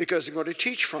because I'm going to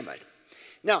teach from it.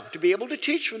 Now, to be able to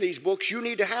teach from these books, you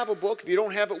need to have a book. If you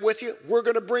don't have it with you, we're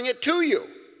going to bring it to you.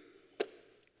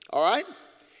 All right?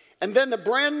 And then the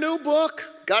brand new book,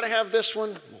 got to have this one.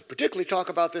 We'll particularly talk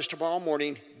about this tomorrow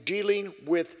morning, Dealing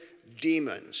with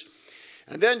Demons.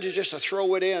 And then just to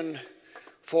throw it in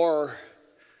for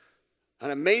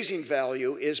an amazing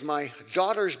value is my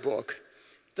daughter's book,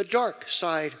 The Dark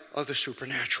Side of the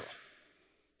Supernatural.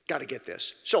 Got to get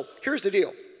this. So here's the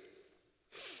deal.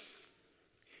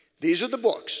 These are the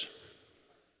books.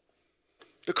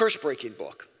 The curse-breaking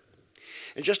book.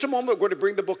 In just a moment, we're going to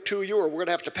bring the book to you, or we're going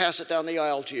to have to pass it down the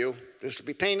aisle to you. This will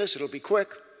be painless. It'll be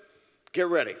quick. Get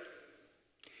ready.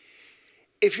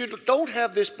 If you don't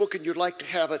have this book and you'd like to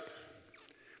have it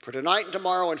for tonight and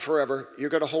tomorrow and forever, you're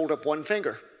going to hold up 1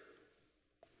 finger.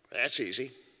 That's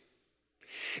easy.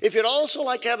 If you'd also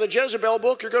like to have the Jezebel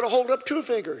book, you're going to hold up 2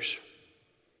 fingers.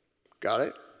 Got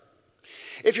it?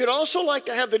 If you'd also like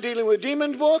to have the Dealing with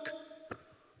Demons book,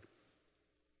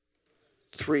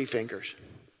 3 fingers.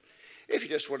 If you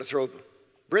just want to throw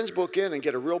Bryn's book in and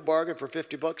get a real bargain for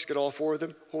 $50, get all 4 of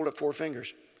them, hold up 4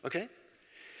 fingers. Okay?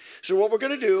 So what we're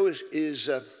going to do is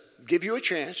give you a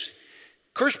chance.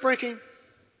 Curse breaking,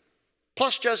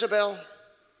 plus Jezebel,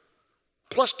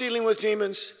 plus Dealing with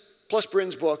Demons, plus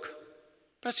Bryn's book.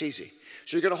 That's easy.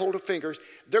 So you're going to hold up fingers.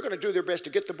 They're going to do their best to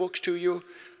get the books to you.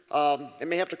 They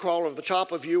may have to crawl over the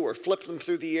top of you or flip them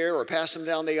through the air or pass them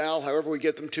down the aisle, however we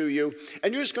get them to you.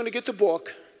 And you're just going to get the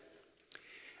book.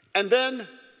 And then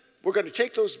we're going to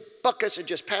take those buckets and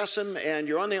just pass them, and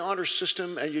you're on the honor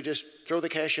system, and you just throw the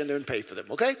cash in there and pay for them,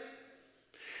 okay?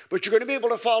 But you're going to be able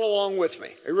to follow along with me.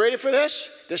 Are you ready for this?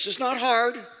 This is not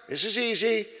hard. This is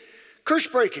easy. Curse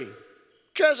breaking.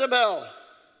 Jezebel.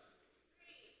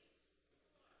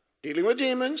 Dealing with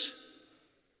Demons.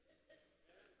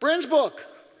 Bryn's book.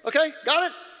 Okay, got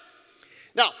it?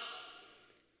 Now,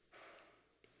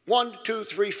 1, 2,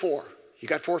 3, 4. You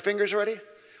got 4 fingers already?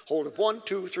 Hold up 1,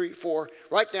 2, 3, 4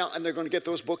 right now, and they're going to get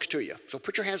those books to you. So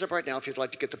put your hands up right now if you'd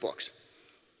like to get the books.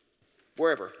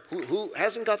 Wherever. Who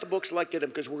hasn't got the books, like get them,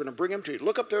 because we're going to bring them to you.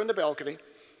 Look up there in the balcony.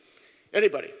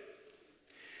 Anybody?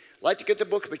 Like to get the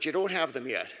books, but you don't have them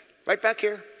yet. Right back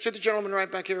here. See the gentleman right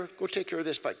back here? Go take care of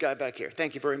this guy back here.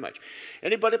 Thank you very much.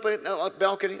 Anybody up the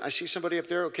balcony? I see somebody up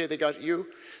there. Okay, they got you.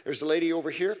 There's the lady over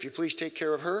here. If you please take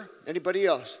care of her. Anybody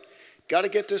else? Got to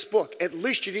get this book. At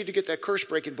least you need to get that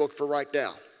curse-breaking book for right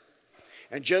now.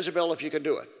 And Jezebel, if you can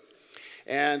do it.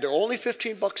 And they're only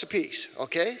 $15 a piece,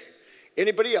 okay?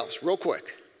 Anybody else, real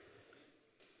quick?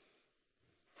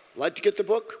 Like to get the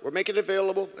book? We're making it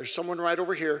available. There's someone right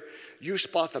over here. You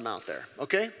spot them out there,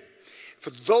 okay? For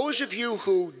those of you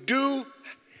who do,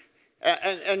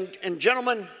 and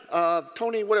gentlemen,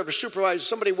 Tony, whatever, supervisor,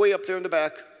 somebody way up there in the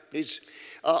back,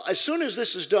 as soon as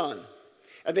this is done,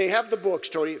 And they have the books,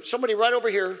 Tony. Somebody right over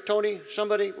here, Tony,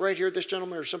 somebody right here, this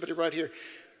gentleman, or somebody right here.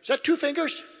 Is that 2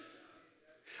 fingers?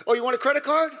 Oh, you want a credit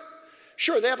card?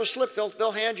 Sure, they have a slip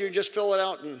they'll hand you and just fill it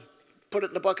out and put it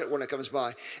in the bucket when it comes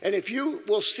by. And if you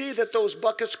will see that those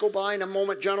buckets go by in a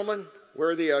moment, gentlemen, where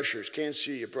are the ushers? Can't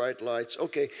see you, bright lights.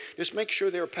 Okay, just make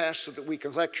sure they're passed so that we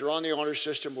can collect. You're on the honor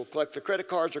system. We'll collect the credit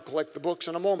cards or collect the books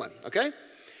in a moment, okay?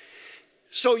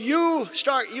 So you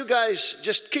guys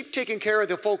just keep taking care of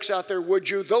the folks out there, would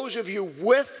you? Those of you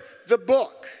with the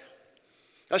book.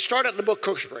 Let's start at the book,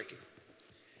 Curse Breaking.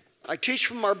 I teach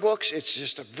from our books. It's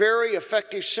just a very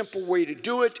effective, simple way to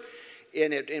do it,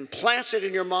 and it implants it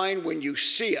in your mind when you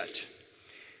see it.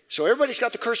 So everybody's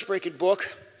got the Curse Breaking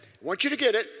book. I want you to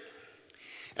get it,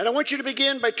 and I want you to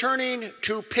begin by turning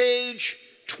to page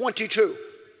 22.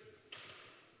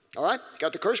 All right?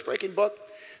 Got the Curse Breaking book.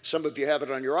 Some of you have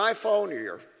it on your iPhone or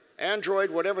your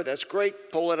Android, whatever. That's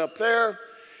great. Pull it up there.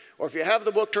 Or if you have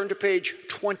the book, turn to page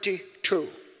 22.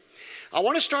 I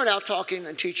want to start out talking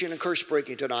and teaching and curse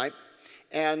breaking tonight.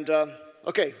 And,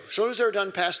 okay, as soon as they're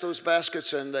done, pass those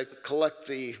baskets and collect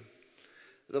the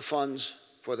funds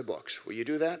for the books. Will you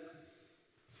do that?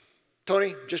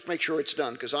 Tony, just make sure it's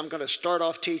done, because I'm going to start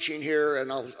off teaching here,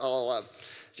 and I'll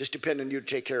just depend on you to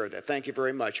take care of that. Thank you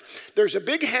very much. There's a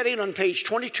big heading on page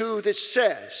 22 that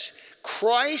says,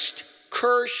 Christ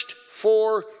cursed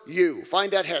for you.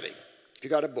 Find that heading if you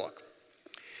got a book.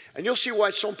 And you'll see why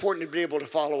it's so important to be able to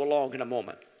follow along in a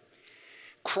moment.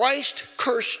 Christ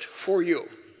cursed for you.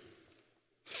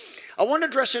 I want to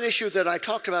address an issue that I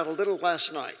talked about a little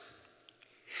last night.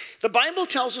 The Bible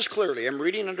tells us clearly, I'm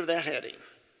reading under that heading,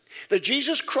 that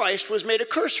Jesus Christ was made a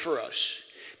curse for us.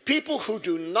 People who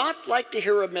do not like to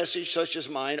hear a message such as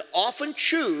mine often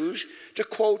choose to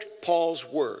quote Paul's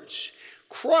words.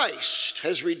 Christ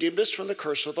has redeemed us from the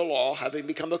curse of the law, having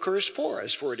become a curse for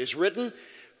us. For it is written,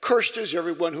 cursed is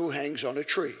everyone who hangs on a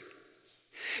tree.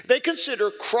 They consider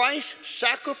Christ's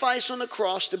sacrifice on the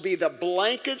cross to be the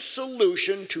blanket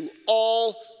solution to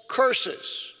all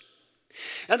curses.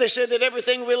 And they say that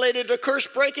everything related to curse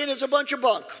breaking is a bunch of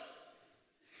bunk.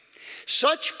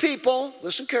 Such people,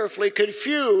 listen carefully,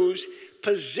 confuse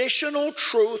positional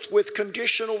truth with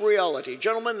conditional reality.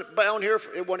 Gentleman down here,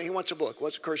 he wants a book.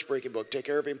 What's a curse breaking book? Take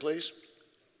care of him, please.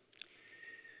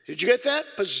 Did you get that?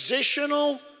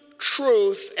 Positional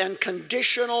truth and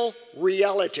conditional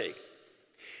reality.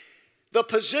 The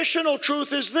positional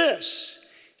truth is this: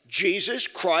 Jesus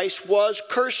Christ was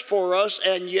cursed for us,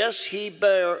 and yes, he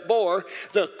bore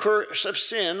the curse of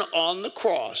sin on the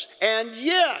cross. And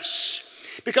yes,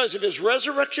 because of his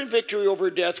resurrection victory over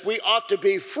death, we ought to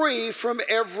be free from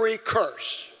every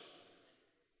curse.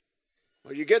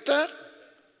 Well, you get that?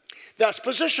 That's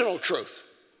positional truth.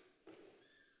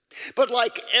 But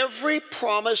like every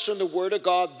promise in the Word of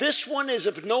God, this one is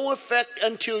of no effect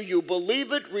until you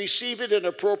believe it, receive it, and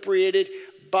appropriate it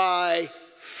by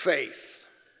faith.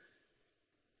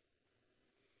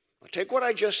 Now, take what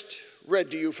I just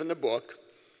read to you from the book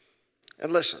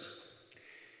and listen.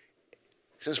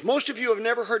 Since most of you have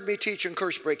never heard me teach in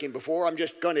curse breaking before, I'm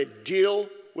just going to deal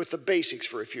with the basics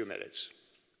for a few minutes.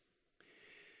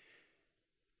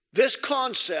 This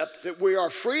concept that we are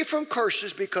free from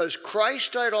curses because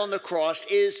Christ died on the cross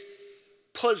is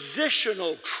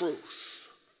positional truth.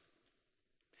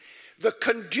 The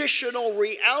conditional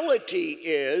reality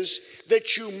is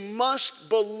that you must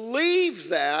believe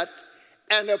that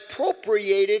and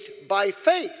appropriate it by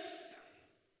faith.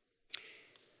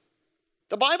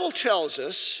 The Bible tells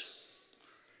us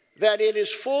that it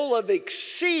is full of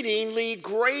exceedingly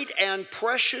great and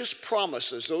precious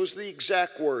promises. Those are the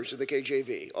exact words of the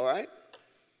KJV, all right?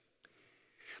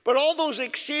 But all those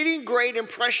exceeding great and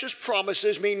precious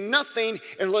promises mean nothing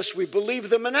unless we believe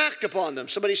them and act upon them.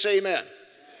 Somebody say amen.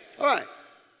 All right.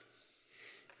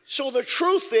 So the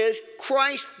truth is,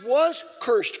 Christ was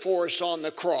cursed for us on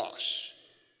the cross.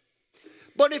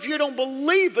 But if you don't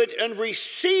believe it and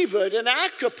receive it and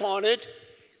act upon it,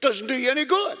 it doesn't do you any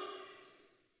good.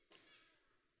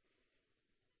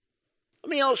 Let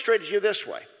me illustrate it to you this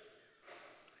way.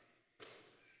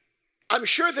 I'm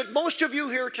sure that most of you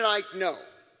here tonight know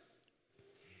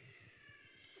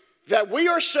that we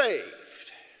are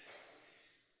saved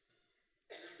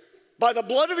by the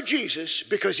blood of Jesus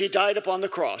because he died upon the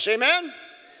cross. Amen?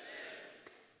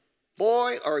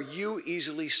 Boy, are you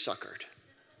easily suckered.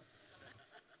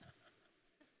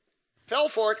 Fell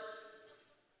for it.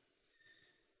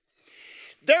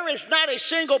 There is not a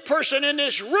single person in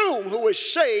this room who is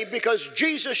saved because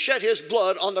Jesus shed his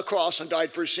blood on the cross and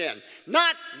died for sin.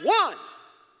 Not one.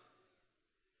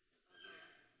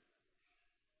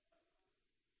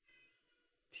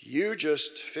 You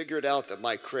just figured out that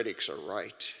my critics are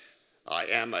right. I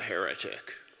am a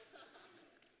heretic.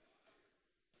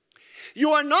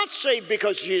 You are not saved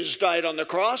because Jesus died on the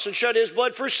cross and shed his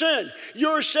blood for sin.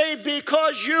 You're saved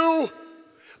because you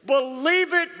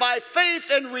believe it by faith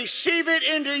and receive it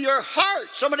into your heart.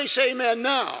 Somebody say amen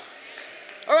now.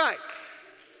 All right.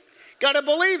 Got to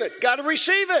believe it. Got to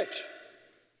receive it.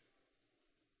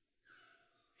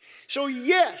 So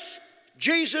yes,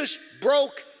 Jesus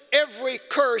broke every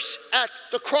curse at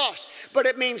the cross. But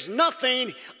it means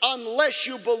nothing unless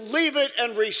you believe it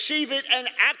and receive it and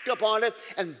act upon it.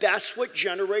 And that's what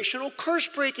generational curse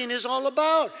breaking is all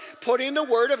about. Putting the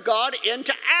word of God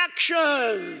into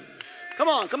action. Come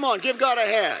on, give God a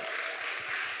hand.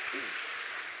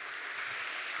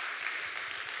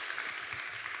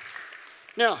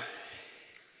 Now,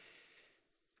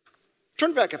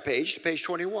 turn back a page to page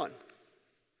 21.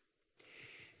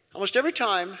 Almost every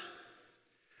time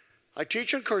I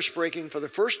teach on curse breaking for the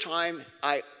first time,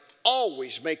 I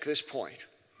always make this point.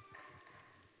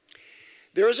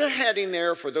 There is a heading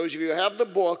there for those of you who have the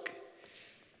book.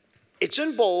 It's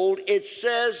in bold. It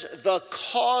says the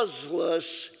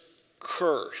causeless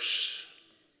curse.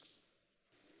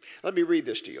 Let me read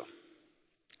this to you.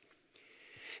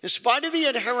 In spite of the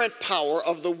inherent power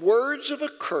of the words of a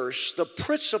curse, the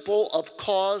principle of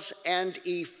cause and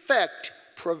effect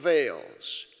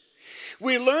prevails.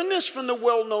 We learn this from the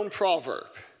well-known proverb,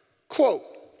 quote,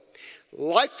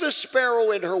 like the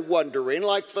sparrow in her wandering,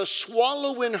 like the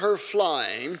swallow in her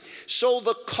flying, so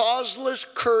the causeless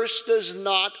curse does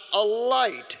not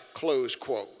alight, close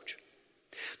quote.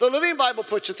 The Living Bible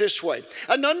puts it this way,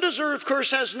 an undeserved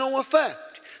curse has no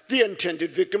effect. The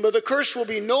intended victim of the curse will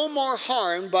be no more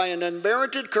harmed by an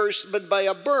unmerited curse, but by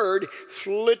a bird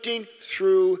flitting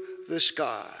through the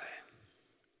sky.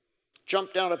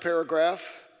 Jump down a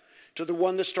paragraph to the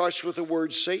one that starts with the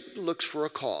word Satan looks for a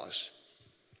cause.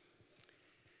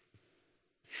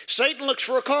 Satan looks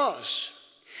for a cause.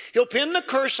 He'll pin the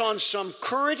curse on some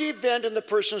current event in the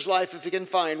person's life if he can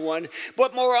find one,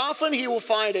 but more often he will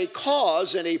find a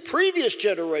cause in a previous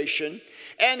generation,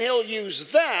 and he'll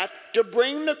use that to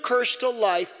bring the curse to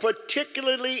life,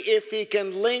 particularly if he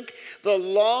can link the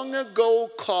long ago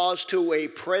cause to a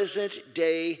present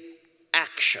day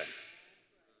action.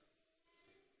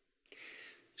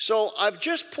 So I've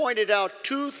just pointed out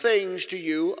two things to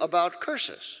you about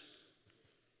curses.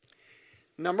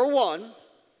 Number one,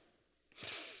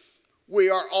 we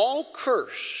are all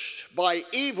cursed by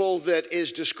evil that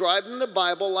is described in the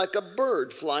Bible like a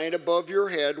bird flying above your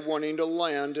head wanting to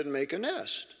land and make a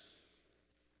nest.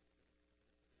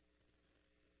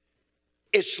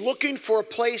 It's looking for a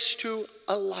place to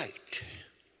alight.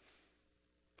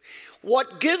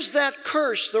 What gives that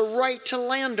curse the right to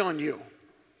land on you?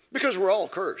 Because we're all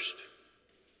cursed.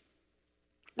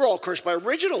 We're all cursed by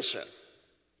original sin.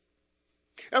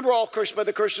 And we're all cursed by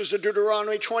the curses of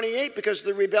Deuteronomy 28 because of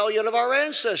the rebellion of our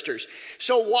ancestors.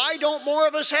 So why don't more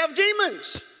of us have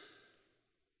demons?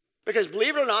 Because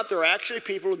believe it or not, there are actually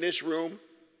people in this room,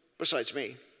 besides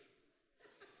me,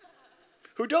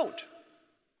 who don't.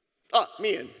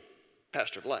 Me and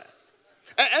Pastor Vlad.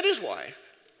 And his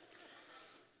wife.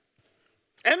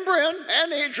 And Bryn,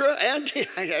 and Adra,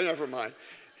 and never mind.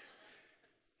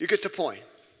 You get the point.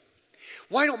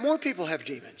 Why don't more people have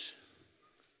demons?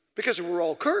 Because we're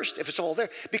all cursed if it's all there.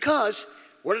 Because,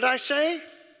 what did I say?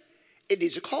 It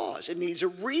needs a cause. It needs a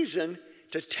reason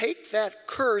to take that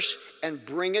curse and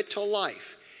bring it to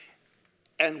life.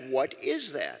 And what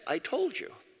is that? I told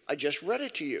you. I just read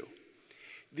it to you.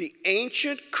 The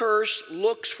ancient curse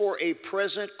looks for a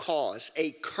present cause,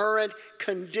 a current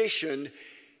condition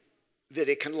that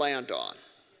it can land on.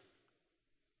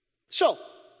 So,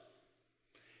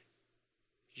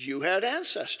 you had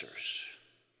ancestors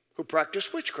who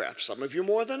practiced witchcraft, some of you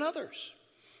more than others,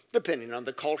 depending on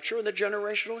the culture and the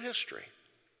generational history.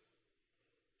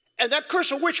 And that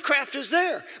curse of witchcraft is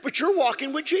there, but you're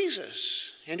walking with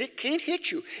Jesus, and it can't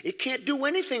hit you. It can't do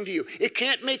anything to you. It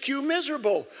can't make you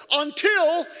miserable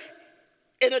until,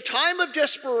 in a time of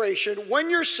desperation, when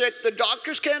you're sick, the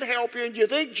doctors can't help you, and you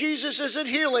think Jesus isn't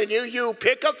healing you, you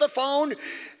pick up the phone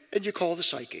and you call the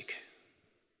psychic.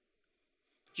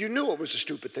 You knew it was a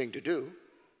stupid thing to do.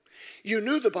 You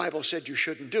knew the Bible said you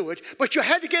shouldn't do it, but you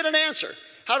had to get an answer.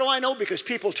 How do I know? Because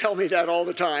people tell me that all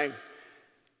the time.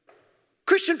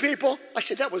 Christian people, I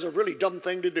said, that was a really dumb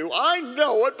thing to do. I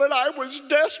know it, but I was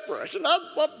desperate.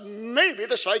 And maybe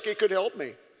the psychic could help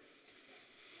me.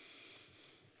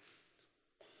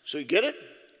 So you get it?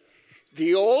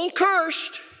 The old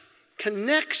cursed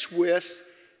connects with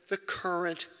the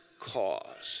current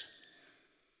cause.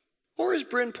 Or as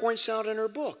Bryn points out in her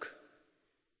book,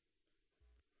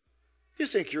 you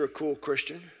think you're a cool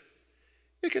Christian.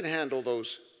 You can handle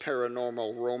those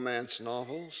paranormal romance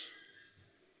novels.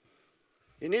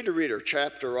 You need to read her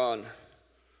chapter on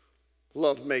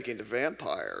love making to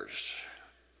vampires.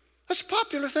 That's a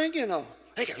popular thing, you know.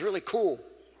 I think it's really cool.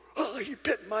 Oh, he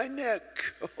bit my neck.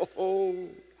 Oh.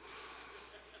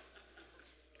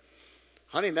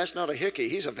 Honey, that's not a hickey.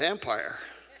 He's a vampire.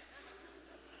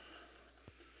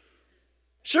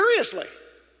 Seriously.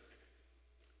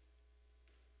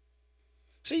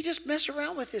 So you just mess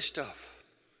around with this stuff.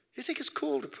 You think it's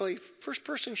cool to play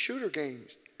first-person shooter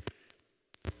games.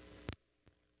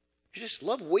 You just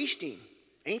love wasting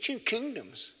ancient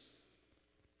kingdoms.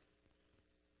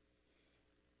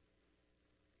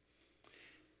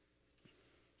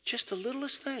 Just the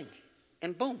littlest thing,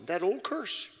 and boom, that old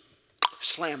curse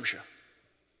slams you.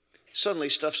 Suddenly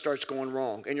stuff starts going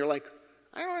wrong, and you're like,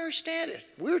 I don't understand it.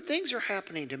 Weird things are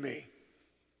happening to me.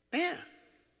 Man,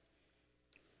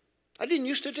 I didn't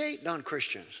used to date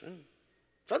non-Christians, and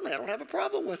suddenly I don't have a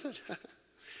problem with it.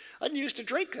 I didn't used to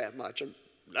drink that much, and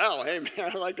now, hey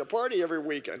man, I like to party every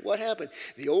weekend. What happened?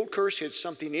 The old curse hit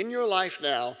something in your life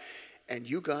now, and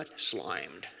you got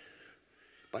slimed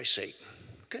by Satan.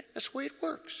 Okay, that's the way it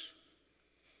works.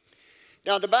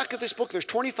 Now, at the back of this book, there's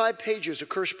 25 pages of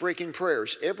curse-breaking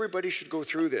prayers. Everybody should go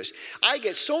through this. I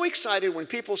get so excited when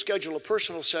people schedule a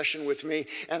personal session with me,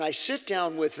 and I sit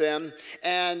down with them,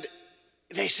 and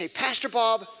they say, Pastor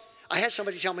Bob, I had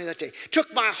somebody tell me that day,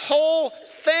 took my whole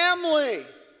family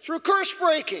through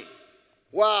curse-breaking.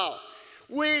 Wow.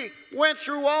 We went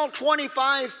through all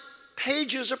 25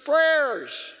 pages of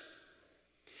prayers.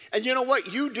 And you know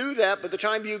what? You do that, by the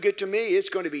time you get to me, it's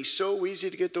going to be so easy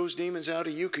to get those demons out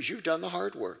of you because you've done the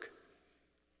hard work.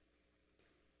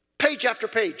 Page after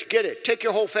page, get it. Take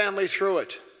your whole family through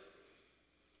it.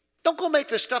 Don't go make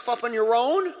this stuff up on your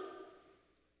own.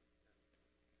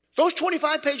 Those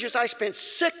 25 pages, I spent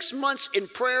 6 months in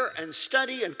prayer and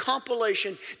study and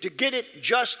compilation to get it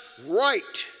just right.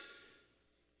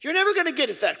 You're never going to get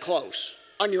it that close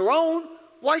on your own.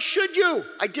 Why should you?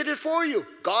 I did it for you.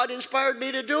 God inspired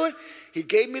me to do it. He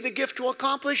gave me the gift to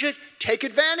accomplish it. Take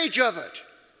advantage of it.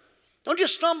 Don't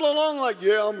just stumble along like,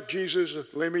 yeah, I'm Jesus.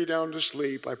 Lay me down to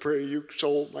sleep. I pray you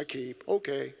soul my keep.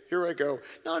 Okay, here I go.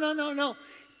 No.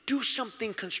 Do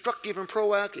something constructive and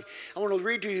proactive. I want to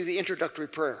read to you the introductory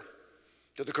prayer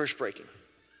to the curse breaking.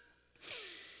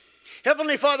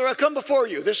 Heavenly Father, I come before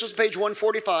you. This is page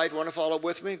 145. You want to follow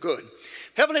with me? Good.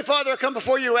 Heavenly Father, I come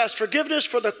before you, ask forgiveness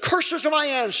for the curses of my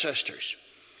ancestors.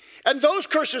 And those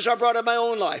curses I brought in my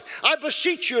own life. I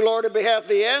beseech you, Lord, on behalf of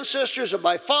the ancestors of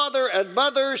my father and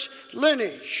mother's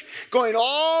lineage, going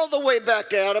all the way back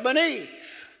to Adam and Eve.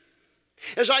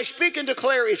 As I speak and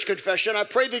declare each confession, I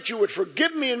pray that you would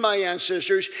forgive me and my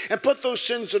ancestors and put those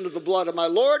sins into the blood of my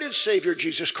Lord and Savior,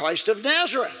 Jesus Christ of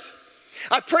Nazareth.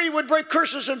 I pray you would break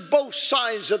curses on both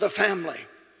sides of the family.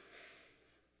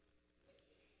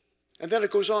 And then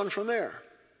it goes on from there.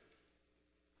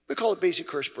 We call it basic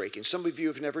curse breaking. Some of you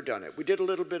have never done it. We did a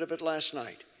little bit of it last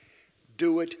night.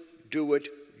 Do it, do it,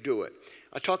 do it.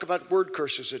 I talk about word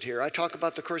curses in here. I talk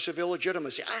about the curse of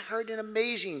illegitimacy. I heard an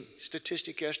amazing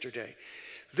statistic yesterday.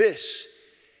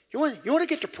 You want to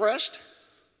get depressed?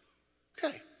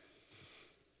 Okay.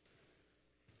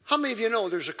 How many of you know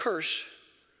there's a curse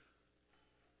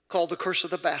called the curse of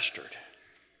the bastard?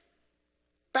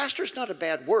 Bastard's not a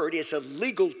bad word. It's a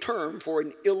legal term for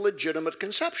an illegitimate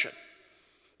conception.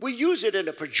 We use it in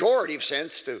a pejorative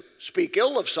sense to speak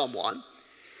ill of someone,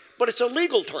 but it's a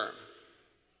legal term.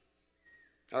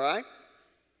 All right?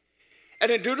 And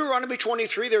in Deuteronomy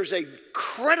 23, there's an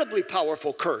incredibly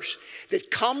powerful curse that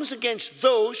comes against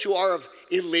those who are of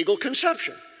illegal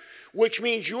conception, which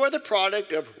means you are the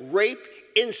product of rape,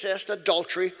 incest,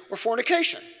 adultery, or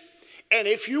fornication. And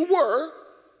if you weren't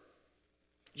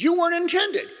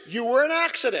intended. You were an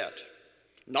accident.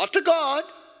 Not to God,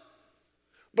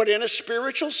 but in a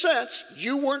spiritual sense,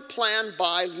 you weren't planned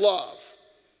by love.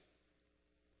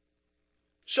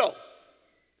 So,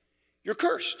 you're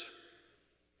cursed.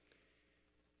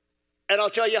 And I'll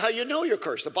tell you how you know you're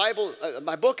cursed. The Bible,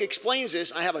 my book explains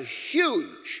this. I have a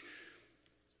huge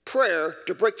prayer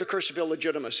to break the curse of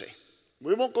illegitimacy.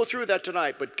 We won't go through that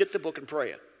tonight, but get the book and pray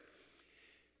it.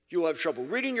 You'll have trouble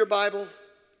reading your Bible.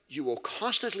 You will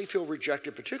constantly feel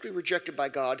rejected, particularly rejected by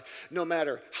God, no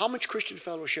matter how much Christian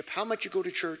fellowship, how much you go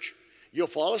to church. You'll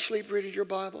fall asleep reading your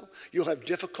Bible. You'll have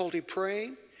difficulty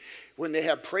praying. When they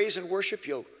have praise and worship,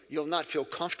 you'll not feel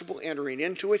comfortable entering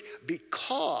into it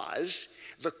because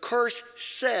the curse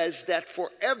says that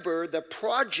forever the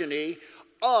progeny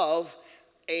of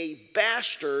a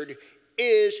bastard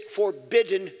is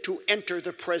forbidden to enter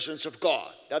the presence of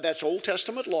God. Now, that's Old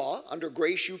Testament law. Under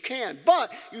grace, you can,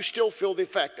 but you still feel the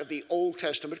effect of the Old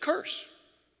Testament curse.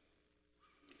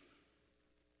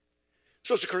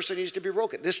 So it's a curse that needs to be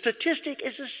broken. The statistic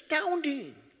is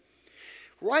astounding.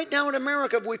 Right now in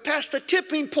America, we passed the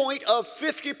tipping point of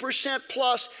 50%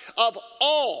 plus of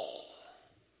all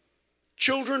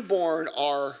children born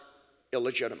are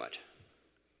illegitimate.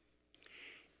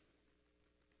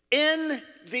 In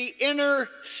the inner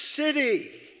city,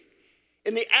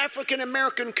 in the African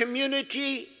American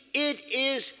community, it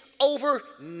is over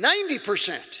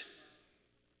 90%.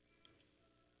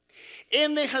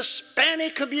 In the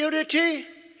Hispanic community,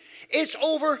 it's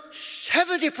over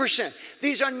 70%.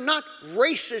 These are not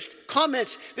racist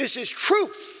comments. This is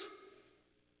truth.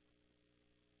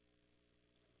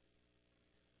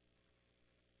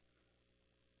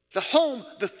 The home,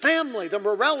 the family, the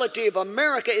morality of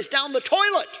America is down the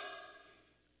toilet.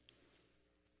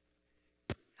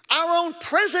 Our own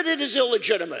president is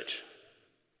illegitimate.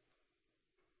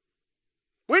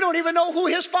 We don't even know who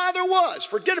his father was.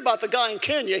 Forget about the guy in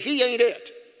Kenya. He ain't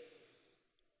it.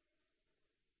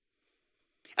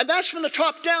 And that's from the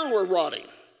top down we're rotting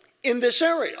in this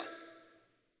area.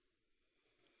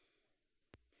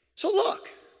 So look,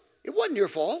 it wasn't your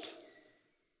fault.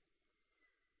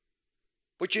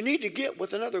 But you need to get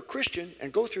with another Christian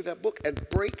and go through that book and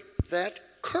break that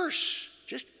curse.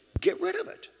 Just get rid of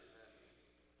it.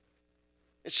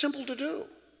 It's simple to do.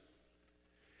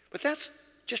 But that's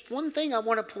just one thing I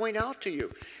want to point out to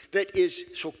you that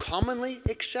is so commonly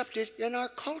accepted in our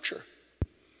culture.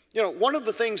 You know, one of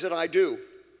the things that I do,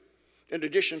 in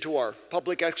addition to our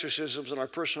public exorcisms and our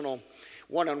personal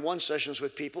one-on-one sessions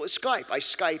with people, is Skype. I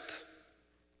Skype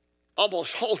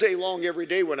almost all day long every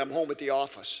day when I'm home at the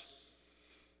office.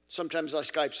 Sometimes I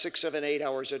Skype 6, 7, 8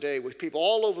 hours a day with people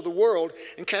all over the world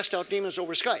and cast out demons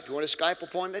over Skype. You want a Skype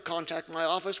appointment? Contact my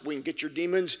office. We can get your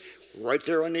demons right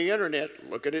there on the internet,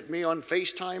 looking at me on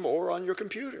FaceTime or on your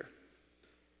computer.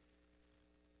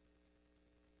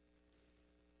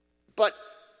 But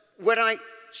when I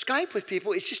Skype with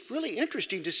people, it's just really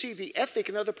interesting to see the ethic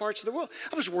in other parts of the world.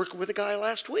 I was working with a guy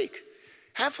last week,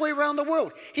 halfway around the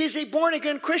world. He's a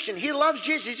born-again Christian. He loves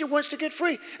Jesus. He wants to get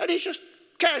free. And he's just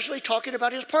casually talking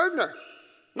about his partner.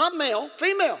 Not male,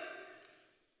 female.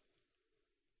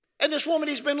 And this woman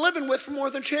he's been living with for more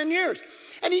than 10 years.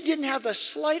 And he didn't have the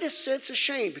slightest sense of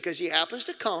shame because he happens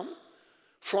to come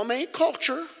from a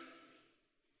culture,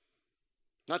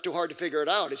 not too hard to figure it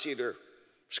out. It's either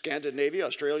Scandinavia,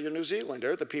 Australia, New Zealand.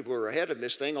 They're the people who are ahead of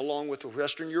this thing along with the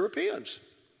Western Europeans.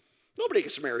 Nobody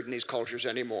gets married in these cultures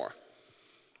anymore.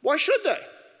 Why should they?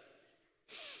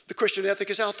 The Christian ethic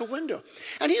is out the window.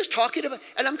 And he is talking about,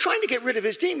 and I'm trying to get rid of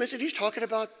his demons, and he's talking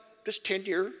about this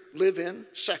 10-year live-in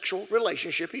sexual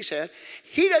relationship he's had.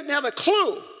 He doesn't have a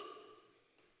clue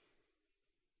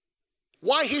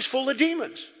why he's full of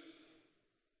demons.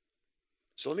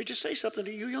 So let me just say something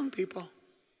to you young people.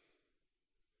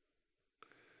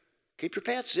 Keep your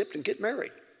pants zipped and get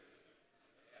married.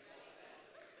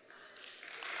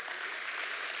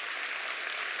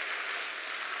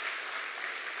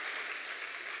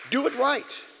 Do it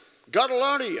right. God will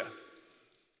honor you.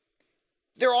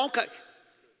 They're all kind.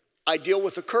 I deal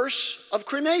with the curse of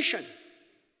cremation.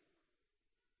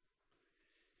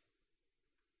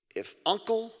 If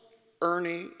Uncle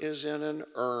Ernie is in an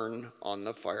urn on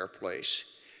the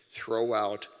fireplace, throw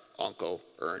out Uncle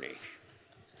Ernie.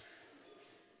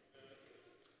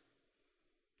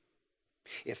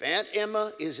 If Aunt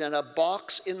Emma is in a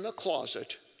box in the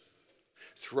closet,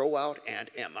 throw out Aunt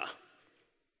Emma.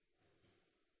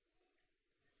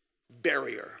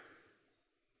 Bury her.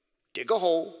 Dig a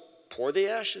hole, pour the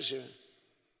ashes in.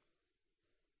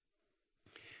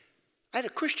 I had a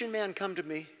Christian man come to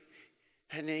me,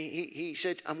 and he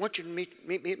said, I want you to meet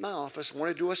me at my office. I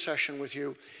want to do a session with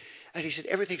you. And he said,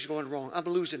 everything's going wrong. I'm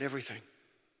losing everything.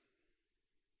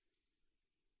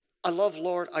 I love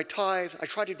Lord. I tithe. I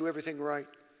try to do everything right.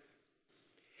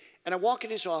 And I walk in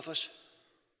his office,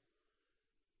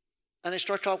 and I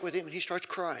start talking with him, and he starts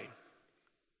crying.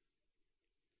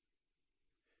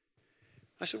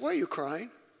 I said, why are you crying?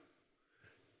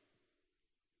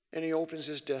 And he opens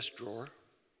his desk drawer,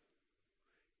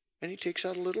 and he takes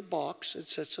out a little box and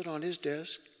sets it on his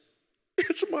desk.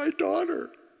 It's my daughter.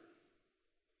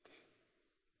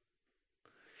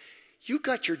 You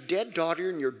got your dead daughter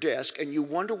in your desk, and you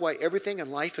wonder why everything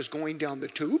in life is going down the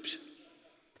tubes?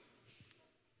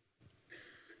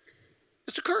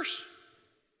 It's a curse.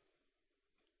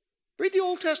 Read the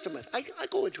Old Testament. I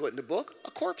go into it in the book.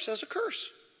 A corpse has a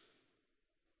curse.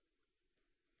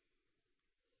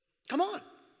 Come on.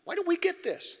 Why don't we get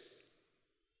this?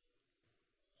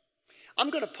 I'm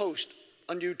going to post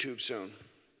on YouTube soon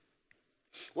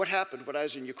what happened when I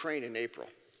was in Ukraine in April.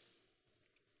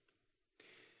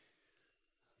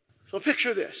 So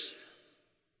picture this.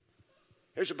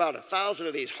 There's about 1,000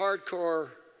 of these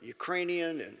hardcore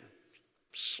Ukrainian and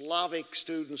Slavic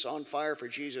students on fire for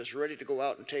Jesus, ready to go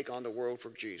out and take on the world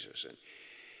for Jesus.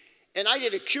 And I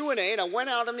did a Q&A, and I went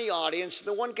out in the audience, and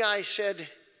the one guy said,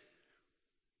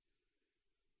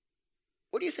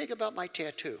 "What do you think about my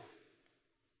tattoo?"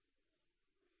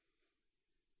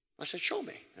 I said, "Show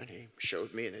me." And he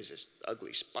showed me, and there's this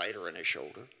ugly spider in his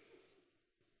shoulder.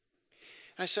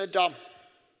 I said, I'm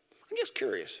just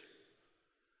curious.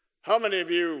 How many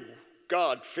of you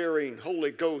God-fearing,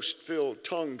 Holy Ghost-filled,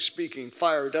 tongue-speaking,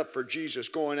 fired up for Jesus,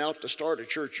 going out to start a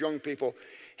church, young people,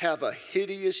 have a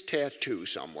hideous tattoo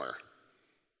somewhere?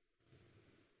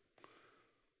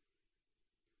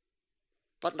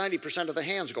 About 90% of the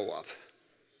hands go up.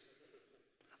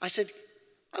 I said,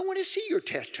 "I want to see your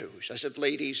tattoos." I said,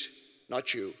 "Ladies,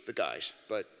 not you, the guys,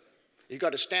 but you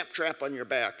got a stamp trap on your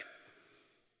back.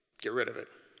 Get rid of it.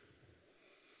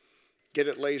 Get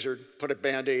it lasered, put a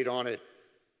Band-Aid on it.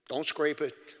 Don't scrape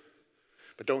it,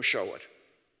 but don't show it."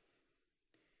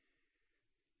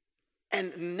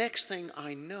 And next thing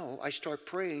I know, I start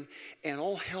praying, and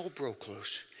all hell broke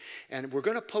loose. And we're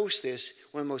going to post this,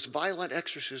 one of the most violent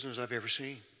exorcisms I've ever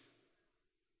seen.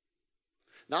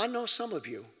 Now, I know some of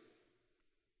you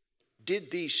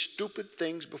did these stupid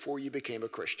things before you became a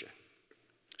Christian.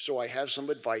 So I have some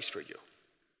advice for you.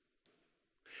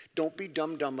 Don't be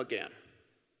dumb again.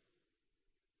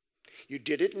 You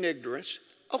did it in ignorance.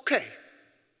 Okay.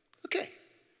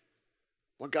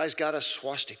 One guy's got a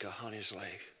swastika on his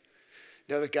leg.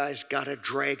 The other guy's got a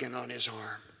dragon on his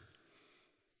arm.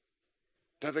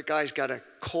 The other guy's got a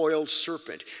coiled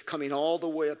serpent coming all the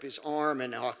way up his arm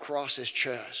and across his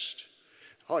chest.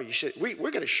 Oh, you should. We're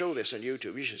going to show this on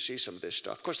YouTube. You should see some of this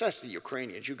stuff. Of course, that's the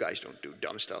Ukrainians. You guys don't do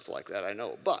dumb stuff like that, I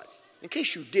know. But in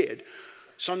case you did,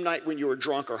 some night when you were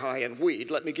drunk or high on weed,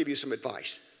 let me give you some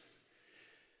advice.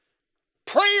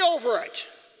 Pray over it.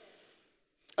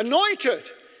 Anoint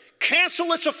it.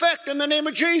 Cancel its effect in the name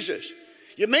of Jesus.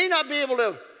 You may not be able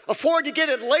to afford to get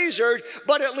it lasered,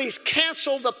 but at least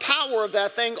cancel the power of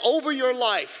that thing over your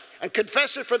life and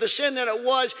confess it for the sin that it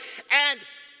was. And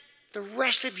the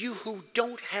rest of you who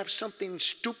don't have something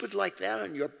stupid like that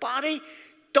on your body,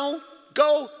 don't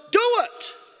go do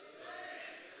it.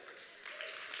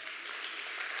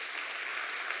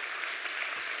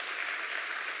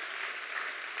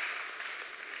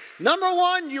 Number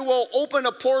one, you will open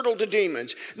a portal to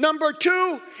demons. Number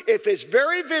two, if it's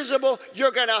very visible,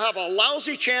 you're going to have a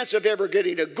lousy chance of ever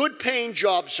getting a good paying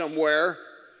job somewhere,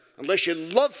 unless you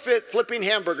love flipping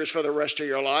hamburgers for the rest of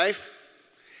your life.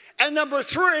 And number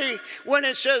three, when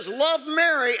it says love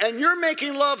Mary and you're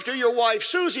making love to your wife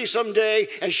Susie someday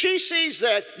and she sees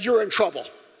that, you're in trouble.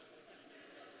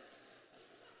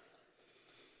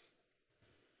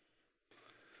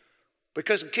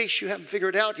 Because in case you haven't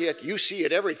figured it out yet, you see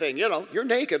it everything. You know, you're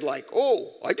naked like,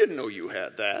 "Oh, I didn't know you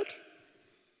had that.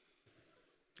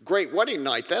 Great wedding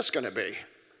night that's going to be."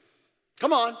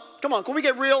 Come on. Can we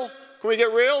get real?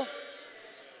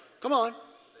 Come on.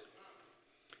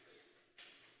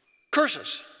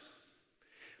 Curses.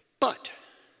 But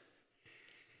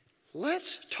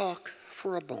let's talk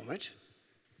for a moment,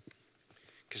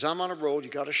 because I'm on a roll. You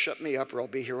got to shut me up or I'll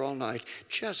be here all night.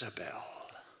 Jezebel.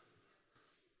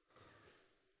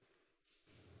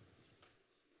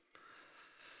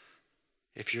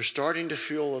 If you're starting to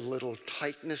feel a little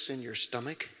tightness in your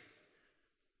stomach,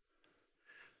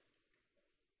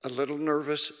 a little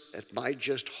nervous at my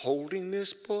just holding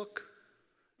this book,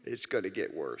 it's going to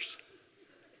get worse.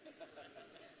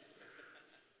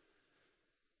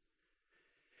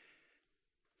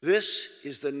 This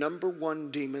is the number one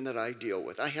demon that I deal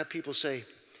with. I have people say,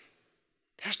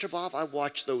 "Pastor Bob, I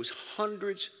watch those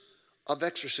hundreds of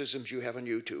exorcisms you have on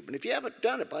YouTube." And if you haven't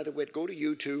done it, by the way, go to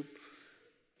YouTube.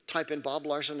 Type in Bob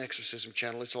Larson Exorcism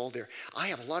Channel. It's all there. I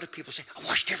have a lot of people say, "I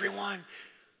watched every one.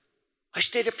 I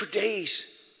stayed up for days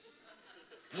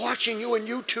watching you on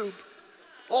YouTube,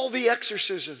 all the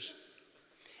exorcisms."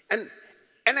 And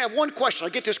I have one question. I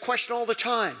get this question all the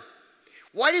time.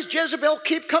 Why does Jezebel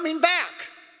keep coming back?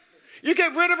 You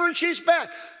get rid of her and she's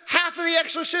back. Half of the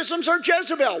exorcisms are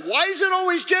Jezebel. Why is it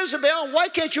always Jezebel? And why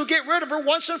can't you get rid of her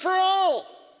once and for all?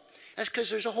 That's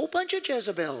because there's a whole bunch of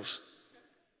Jezebels.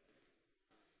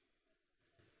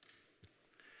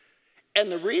 And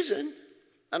the reason,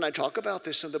 and I talk about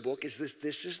this in the book, is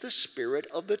this is the spirit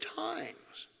of the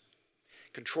times.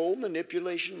 Control,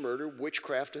 manipulation, murder,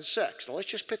 witchcraft, and sex. Now let's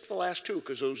just pick the last two,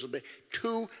 because those are the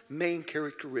two main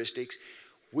characteristics,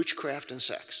 witchcraft and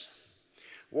sex.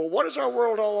 Well, what is our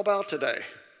world all about today?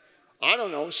 I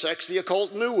don't know. Sex, the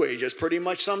occult, New Age. Just pretty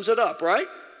much sums it up, right?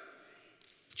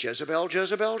 Jezebel,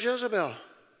 Jezebel, Jezebel.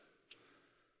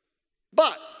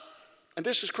 But, and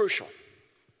this is crucial,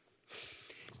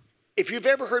 if you've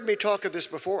ever heard me talk of this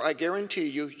before, I guarantee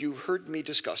you've heard me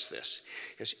discuss this.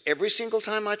 Because every single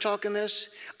time I talk in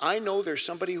this, I know there's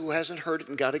somebody who hasn't heard it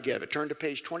and got to get it. Turn to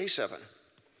page 27.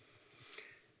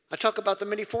 I talk about the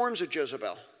many forms of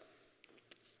Jezebel.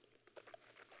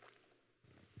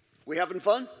 We having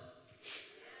fun?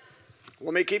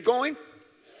 Want me to keep going?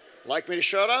 Like me to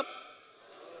shut up?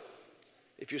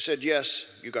 If you said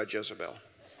yes, you got Jezebel.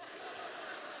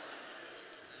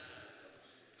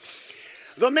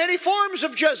 The many forms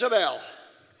of Jezebel.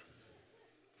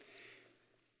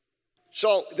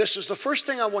 So this is the first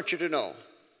thing I want you to know.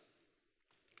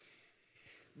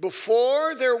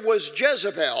 Before there was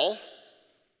Jezebel,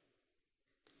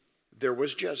 there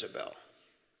was Jezebel.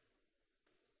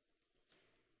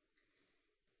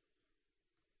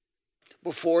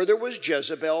 Before there was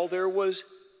Jezebel, there was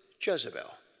Jezebel.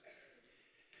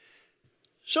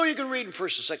 So you can read in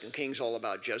 1st and 2nd Kings all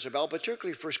about Jezebel,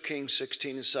 particularly 1 Kings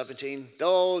 16 and 17.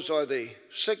 Those are the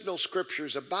signal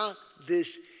scriptures about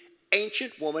this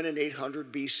ancient woman in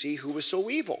 800 BC who was so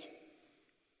evil.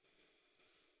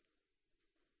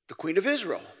 The queen of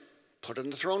Israel, put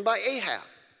on the throne by Ahab,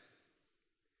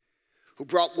 who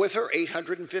brought with her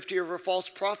 850 of her false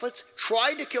prophets,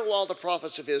 tried to kill all the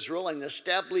prophets of Israel, and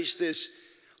established this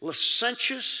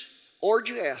licentious,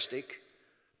 orgiastic,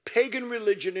 pagan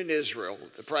religion in Israel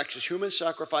that practiced human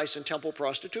sacrifice and temple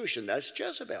prostitution. That's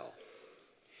Jezebel.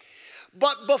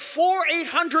 But before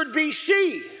 800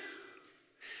 BC,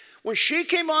 when she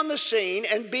came on the scene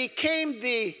and became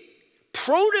the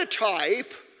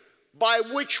prototype by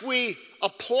which we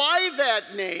apply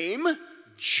that name,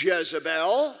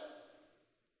 Jezebel,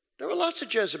 there were lots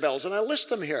of Jezebels, and I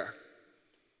list them here.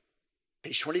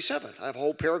 Page 27, I have a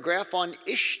whole paragraph on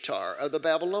Ishtar of the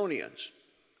Babylonians.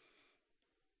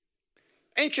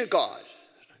 Ancient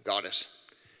goddess.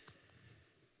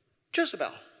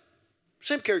 Jezebel.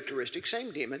 Same characteristic,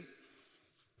 same demon,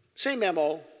 same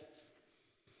MO,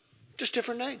 just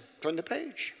different name. Turn the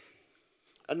page.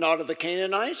 Anat of the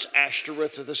Canaanites,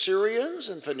 Ashtoreth of the Syrians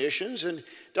and Phoenicians, and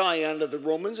Diana of the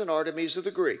Romans, and Artemis of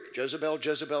the Greek. Jezebel,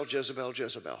 Jezebel, Jezebel,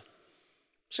 Jezebel.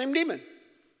 Same demon.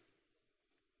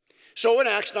 So in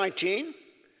Acts 19,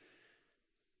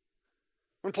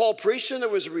 when Paul preached and there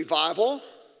was a revival,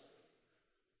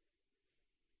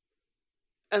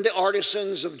 and the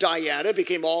artisans of Diana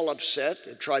became all upset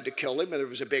and tried to kill him, and there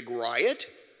was a big riot,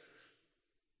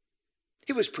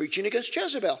 he was preaching against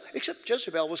Jezebel, except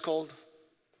Jezebel was called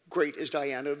Great as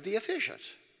Diana of the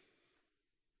Ephesians.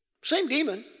 Same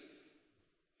demon.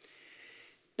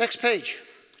 Next page,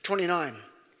 29.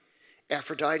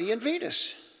 Aphrodite and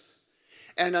Venus.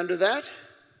 And under that,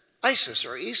 Isis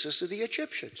or Isis of the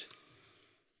Egyptians.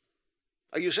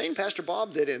 Are you saying, Pastor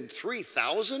Bob, that in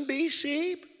 3000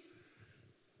 BC,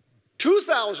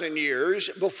 2,000 years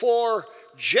before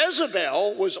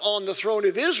Jezebel was on the throne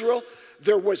of Israel,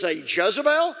 there was a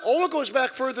Jezebel? Oh, it goes back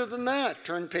further than that.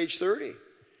 Turn page 30.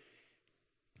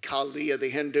 Kali of the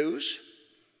Hindus,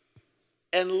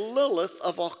 and Lilith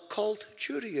of occult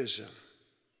Judaism.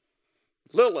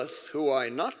 Lilith, who I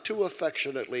not too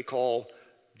affectionately call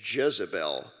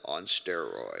Jezebel on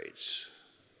steroids.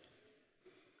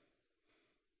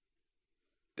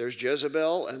 There's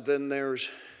Jezebel, and then there's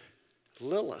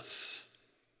Lilith.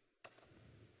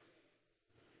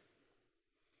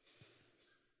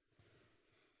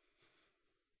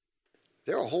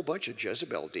 There are a whole bunch of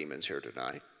Jezebel demons here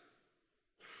tonight.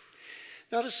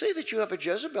 Now, to say that you have a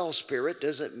Jezebel spirit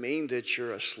doesn't mean that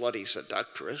you're a slutty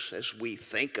seductress, as we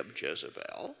think of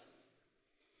Jezebel.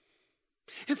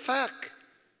 In fact,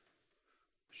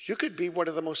 you could be one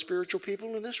of the most spiritual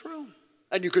people in this room,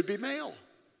 and you could be male.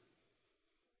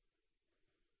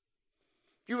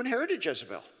 You inherited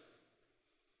Jezebel.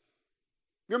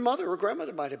 Your mother or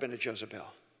grandmother might have been a Jezebel.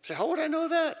 Say, how would I know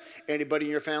that? Anybody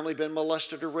in your family been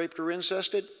molested or raped or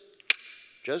incested?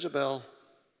 Jezebel.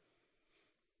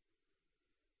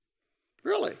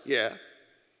 Really? Yeah.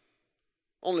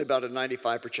 Only about a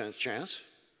 95% chance.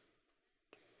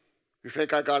 You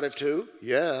think I got it too?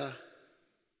 Yeah.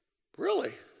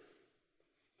 Really?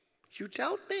 You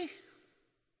doubt me?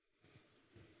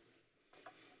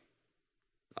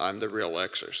 I'm the real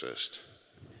exorcist.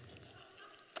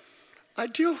 I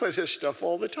deal with this stuff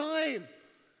all the time.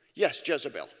 Yes,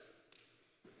 Jezebel.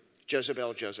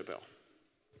 Jezebel, Jezebel.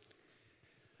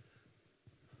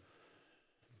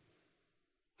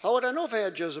 How would I know if I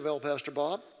had Jezebel, Pastor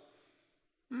Bob?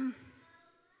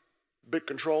 Bit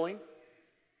controlling.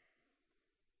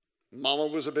 Mama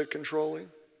was a bit controlling.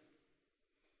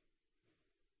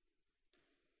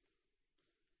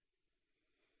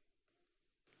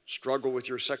 Struggle with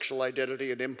your sexual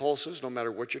identity and impulses no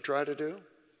matter what you try to do.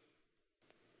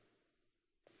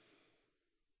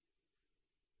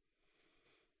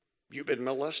 You've been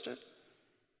molested.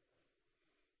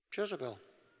 Jezebel.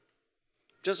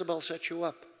 Jezebel set you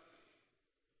up.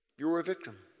 You were a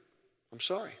victim. I'm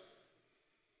sorry.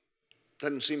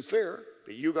 Doesn't seem fair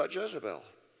that you got Jezebel.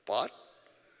 But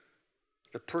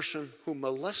the person who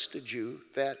molested you,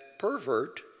 that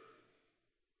pervert,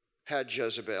 had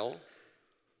Jezebel.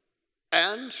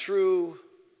 And through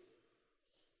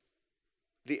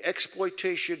the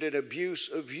exploitation and abuse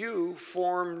of you,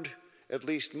 formed, at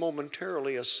least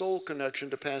momentarily, a soul connection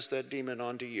to pass that demon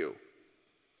on to you.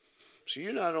 So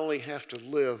you not only have to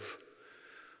live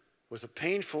with the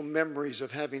painful memories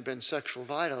of having been sexually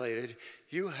violated,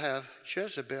 you have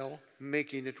Jezebel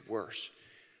making it worse.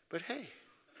 But hey,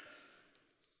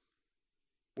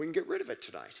 we can get rid of it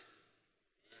tonight.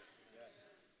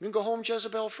 You can go home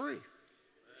Jezebel free.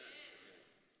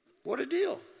 What a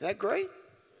deal. Isn't that great?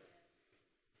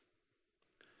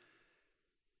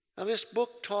 Now, this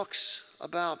book talks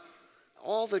about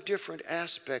all the different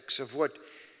aspects of what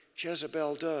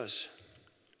Jezebel does.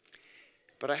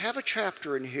 But I have a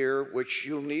chapter in here which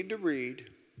you'll need to read.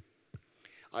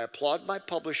 I applaud my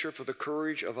publisher for the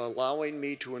courage of allowing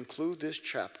me to include this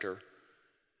chapter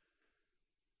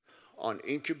on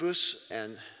incubus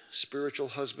and spiritual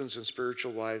husbands and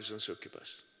spiritual wives and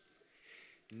succubus.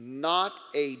 Not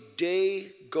a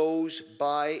day goes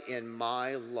by in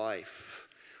my life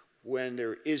when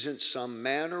there isn't some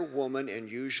man or woman, and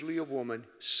usually a woman,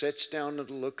 sits down and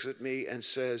looks at me and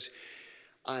says,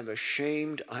 I'm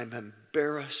ashamed, I'm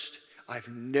embarrassed, I've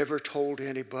never told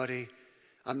anybody,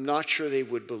 I'm not sure they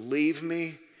would believe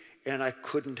me, and I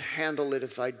couldn't handle it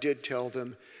if I did tell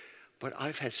them, but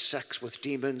I've had sex with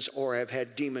demons, or I've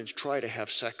had demons try to have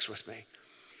sex with me.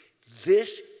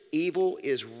 This evil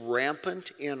is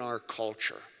rampant in our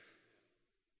culture.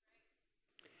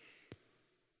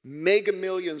 Mega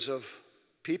millions of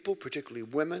people, particularly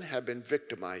women, have been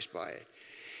victimized by it.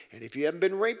 And if you haven't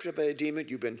been raped by a demon,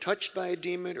 you've been touched by a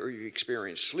demon, or you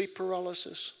experienced sleep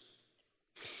paralysis,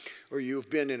 or you've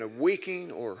been in a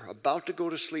waking or about to go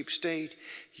to sleep state,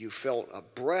 you felt a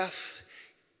breath,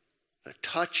 the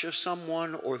touch of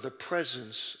someone, or the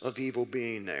presence of evil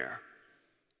being there.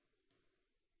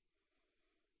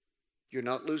 You're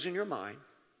not losing your mind.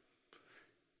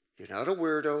 You're not a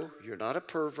weirdo. You're not a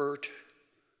pervert.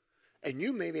 And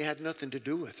you maybe had nothing to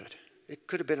do with it. It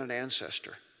could have been an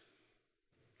ancestor.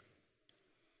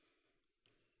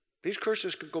 These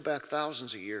curses could go back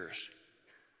thousands of years.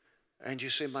 And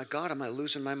you say, my God, am I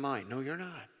losing my mind? No, you're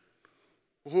not.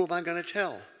 Well, who am I going to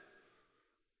tell?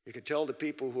 You can tell the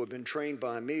people who have been trained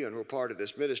by me and who are part of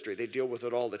this ministry. They deal with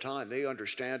it all the time. They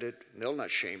understand it, and they'll not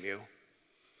shame you.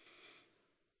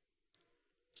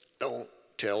 Don't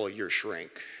tell your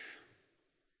shrink.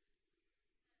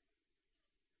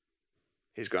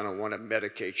 He's going to want to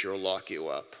medicate you or lock you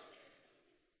up.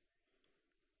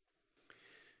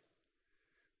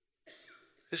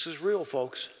 This is real,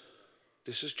 folks.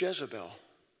 This is Jezebel.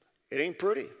 It ain't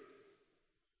pretty.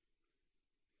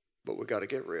 But we got to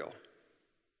get real.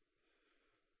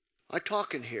 I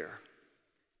talk in here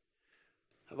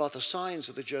about the signs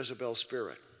of the Jezebel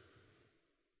spirit.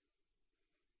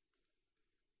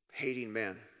 Hating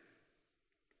men.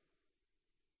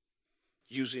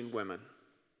 Using women.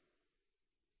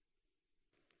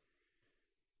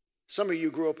 Some of you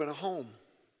grew up in a home.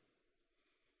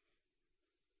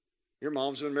 Your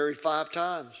mom's been married 5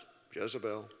 times.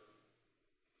 Jezebel.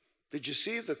 Did you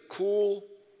see the cool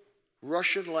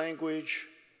Russian language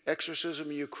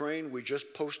exorcism in Ukraine we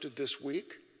just posted this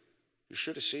week? You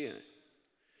should have seen it.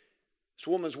 This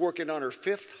woman's working on her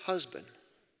 5th husband.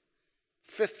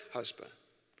 5th husband.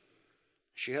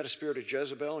 She had a spirit of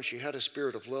Jezebel and she had a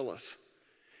spirit of Lilith.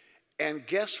 And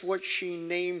guess what she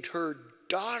named her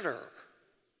daughter?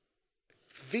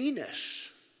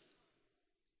 Venus.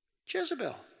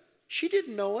 Jezebel. She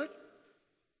didn't know it.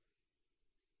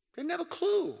 Didn't have a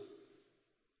clue.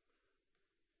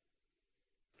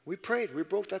 We prayed. We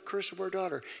broke that curse of our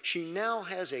daughter. She now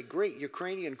has a great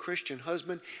Ukrainian Christian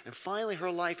husband, and finally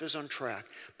her life is on track.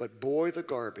 But boy, the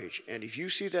garbage. And if you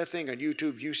see that thing on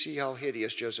YouTube, you see how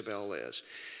hideous Jezebel is.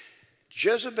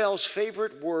 Jezebel's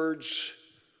favorite words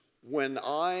when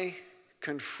I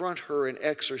confront her in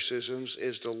exorcisms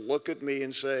is to look at me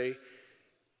and say,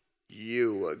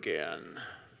 "You again."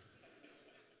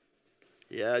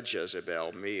 Yeah,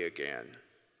 Jezebel, me again.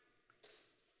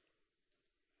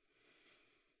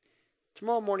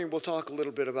 Tomorrow morning we'll talk a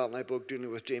little bit about my book, Dealing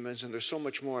with Demons, and there's so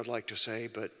much more I'd like to say,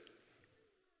 but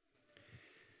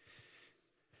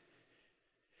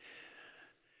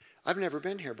I've never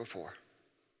been here before.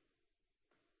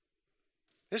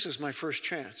 This is my first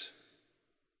chance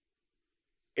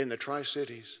in the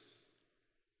Tri-Cities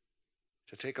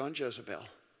to take on Jezebel.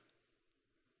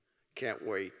 Can't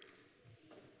wait.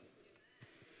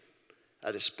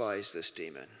 I despise this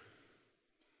demon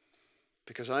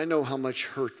because I know how much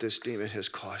hurt this demon has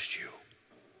caused you.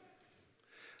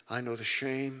 I know the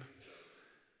shame,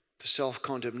 the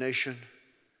self-condemnation,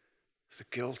 the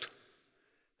guilt,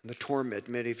 and the torment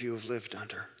many of you have lived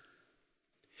under.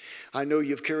 I know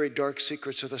you've carried dark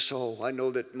secrets of the soul. I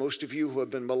know that most of you who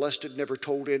have been molested never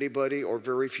told anybody or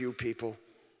very few people.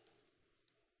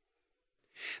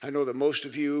 I know that most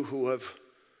of you who have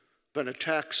been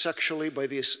attacked sexually by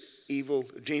this evil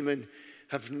demon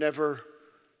have never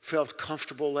felt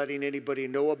comfortable letting anybody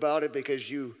know about it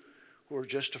because you were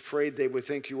just afraid they would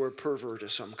think you were a pervert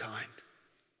of some kind.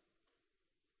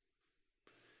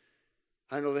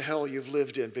 I know the hell you've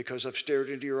lived in because I've stared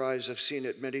into your eyes. I've seen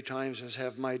it many times, as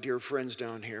have my dear friends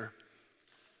down here.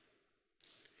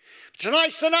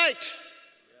 Tonight's the night.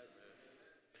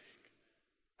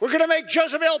 We're going to make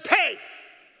Jezebel pay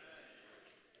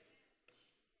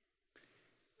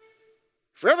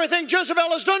for everything Jezebel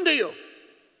has done to you.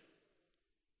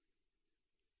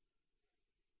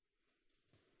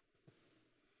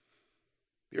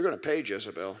 You're going to pay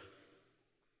Jezebel.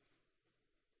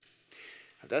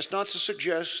 That's not to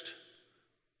suggest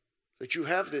that you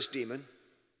have this demon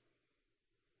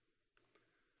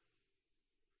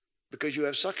because you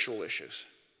have sexual issues.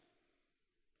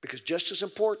 Because just as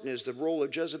important is the role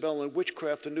of Jezebel in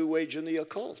witchcraft, the New Age, and the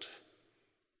occult.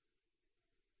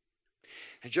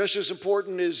 And just as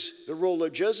important is the role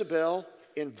of Jezebel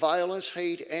in violence,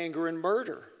 hate, anger, and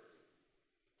murder.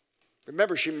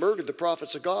 Remember, she murdered the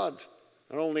prophets of God,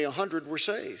 and only 100 were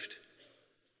saved.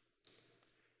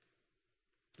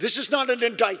 This is not an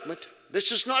indictment.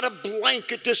 This is not a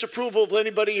blanket disapproval of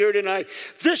anybody here tonight.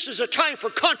 This is a time for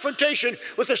confrontation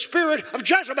with the spirit of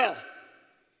Jezebel.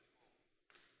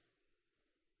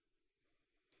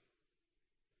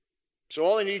 So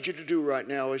all I need you to do right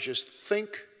now is just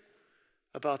think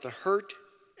about the hurt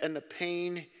and the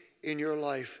pain in your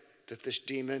life that this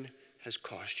demon has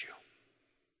caused you.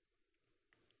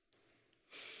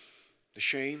 The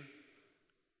shame,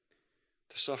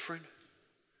 the suffering,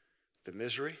 the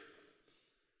misery.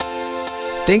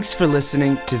 Thanks for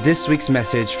listening to this week's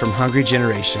message from Hungry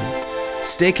Generation.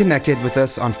 Stay connected with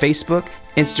us on Facebook,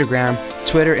 Instagram,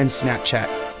 Twitter, and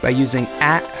Snapchat by using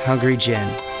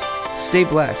 @HungryGen. Stay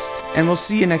blessed, and we'll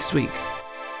see you next week.